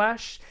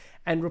Whiplash,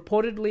 and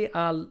reportedly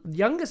our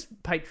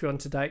youngest Patreon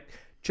to date,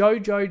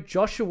 Jojo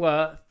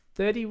Joshua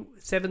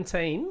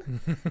 3017,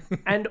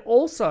 and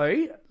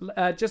also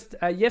just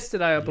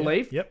yesterday, I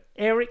believe,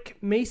 Eric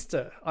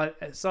Meester.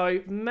 So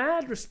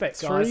mad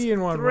respect, guys. 3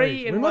 in 1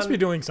 week. We must be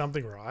doing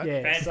something right.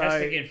 Yeah,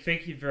 fantastic, and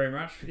thank you very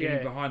much for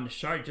getting behind the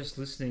show. Just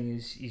listening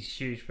is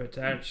huge, but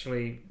to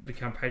actually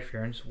become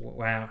Patreons,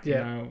 wow, you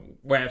know,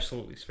 we're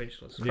absolutely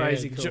speechless.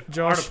 Crazy cool.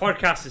 Josh, on a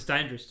podcast, it's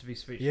dangerous to be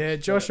speechless. Yeah,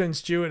 Josh and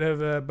Stuart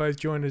have both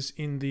joined us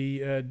in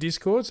the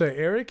Discord. So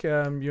Eric,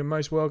 you're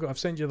most welcome. I've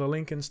sent you the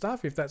link and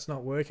stuff. If that's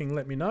not working,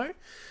 let me know.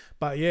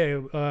 But yeah,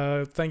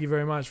 thank you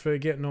very much for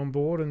getting on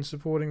board and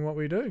supporting what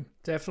we do.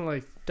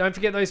 Definitely. Don't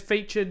forget those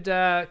featured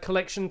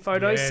collection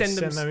photos.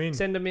 Yes,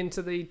 send them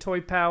into the Toy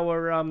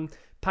Power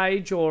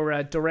page,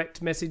 or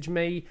direct message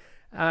me.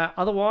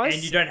 Otherwise,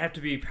 and you don't have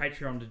to be a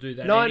Patreon to do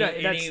that.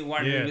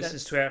 Anyone who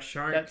listens to our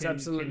show can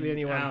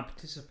anyone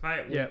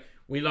participate.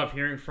 We love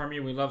hearing from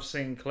you. We love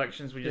seeing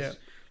collections. We just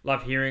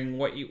love hearing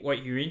what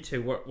you're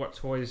into, what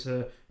toys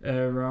are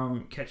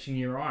catching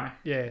your eye.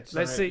 Yeah, So,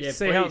 let's yeah,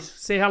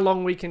 see how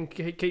long we can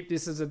keep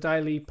this as a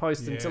daily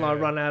post until I Yeah.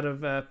 run out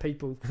of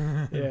people.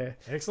 Yeah.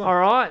 Excellent. All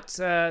right,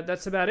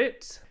 that's about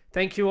it.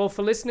 Thank you all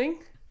for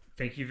listening.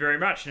 Thank you very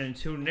much, and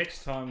until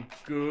next time,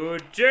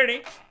 good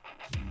journey.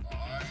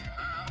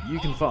 You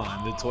can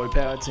find the Toy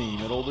Power team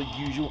at all the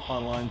usual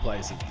online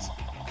places.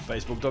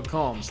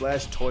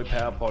 Facebook.com/Toy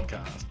Power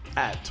Podcast,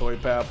 at Toy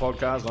Power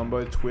Podcast on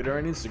both Twitter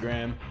and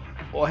Instagram,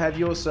 or have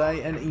your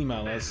say and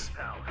email us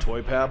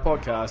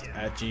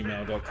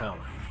toypowerpodcast@gmail.com.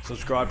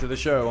 Subscribe to the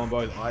show on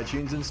both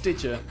iTunes and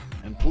Stitcher,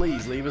 and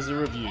please leave us a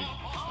review.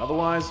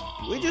 Otherwise,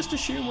 we just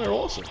assume we're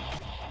awesome.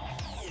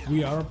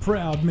 We are a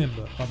proud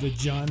member of the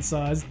Giant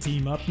Size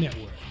Team Up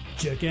Network.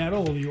 Check out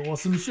all the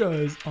awesome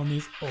shows on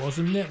this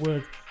awesome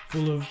network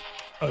full of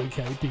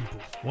okay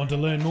people. Want to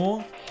learn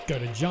more? Go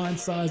to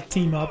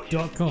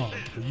giantsizeteamup.com,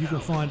 where you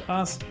can find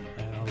us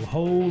and a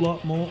whole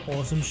lot more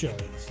awesome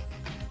shows.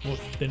 Well,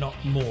 they're not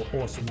more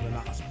awesome than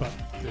us, but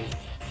they're,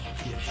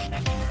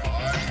 yeah.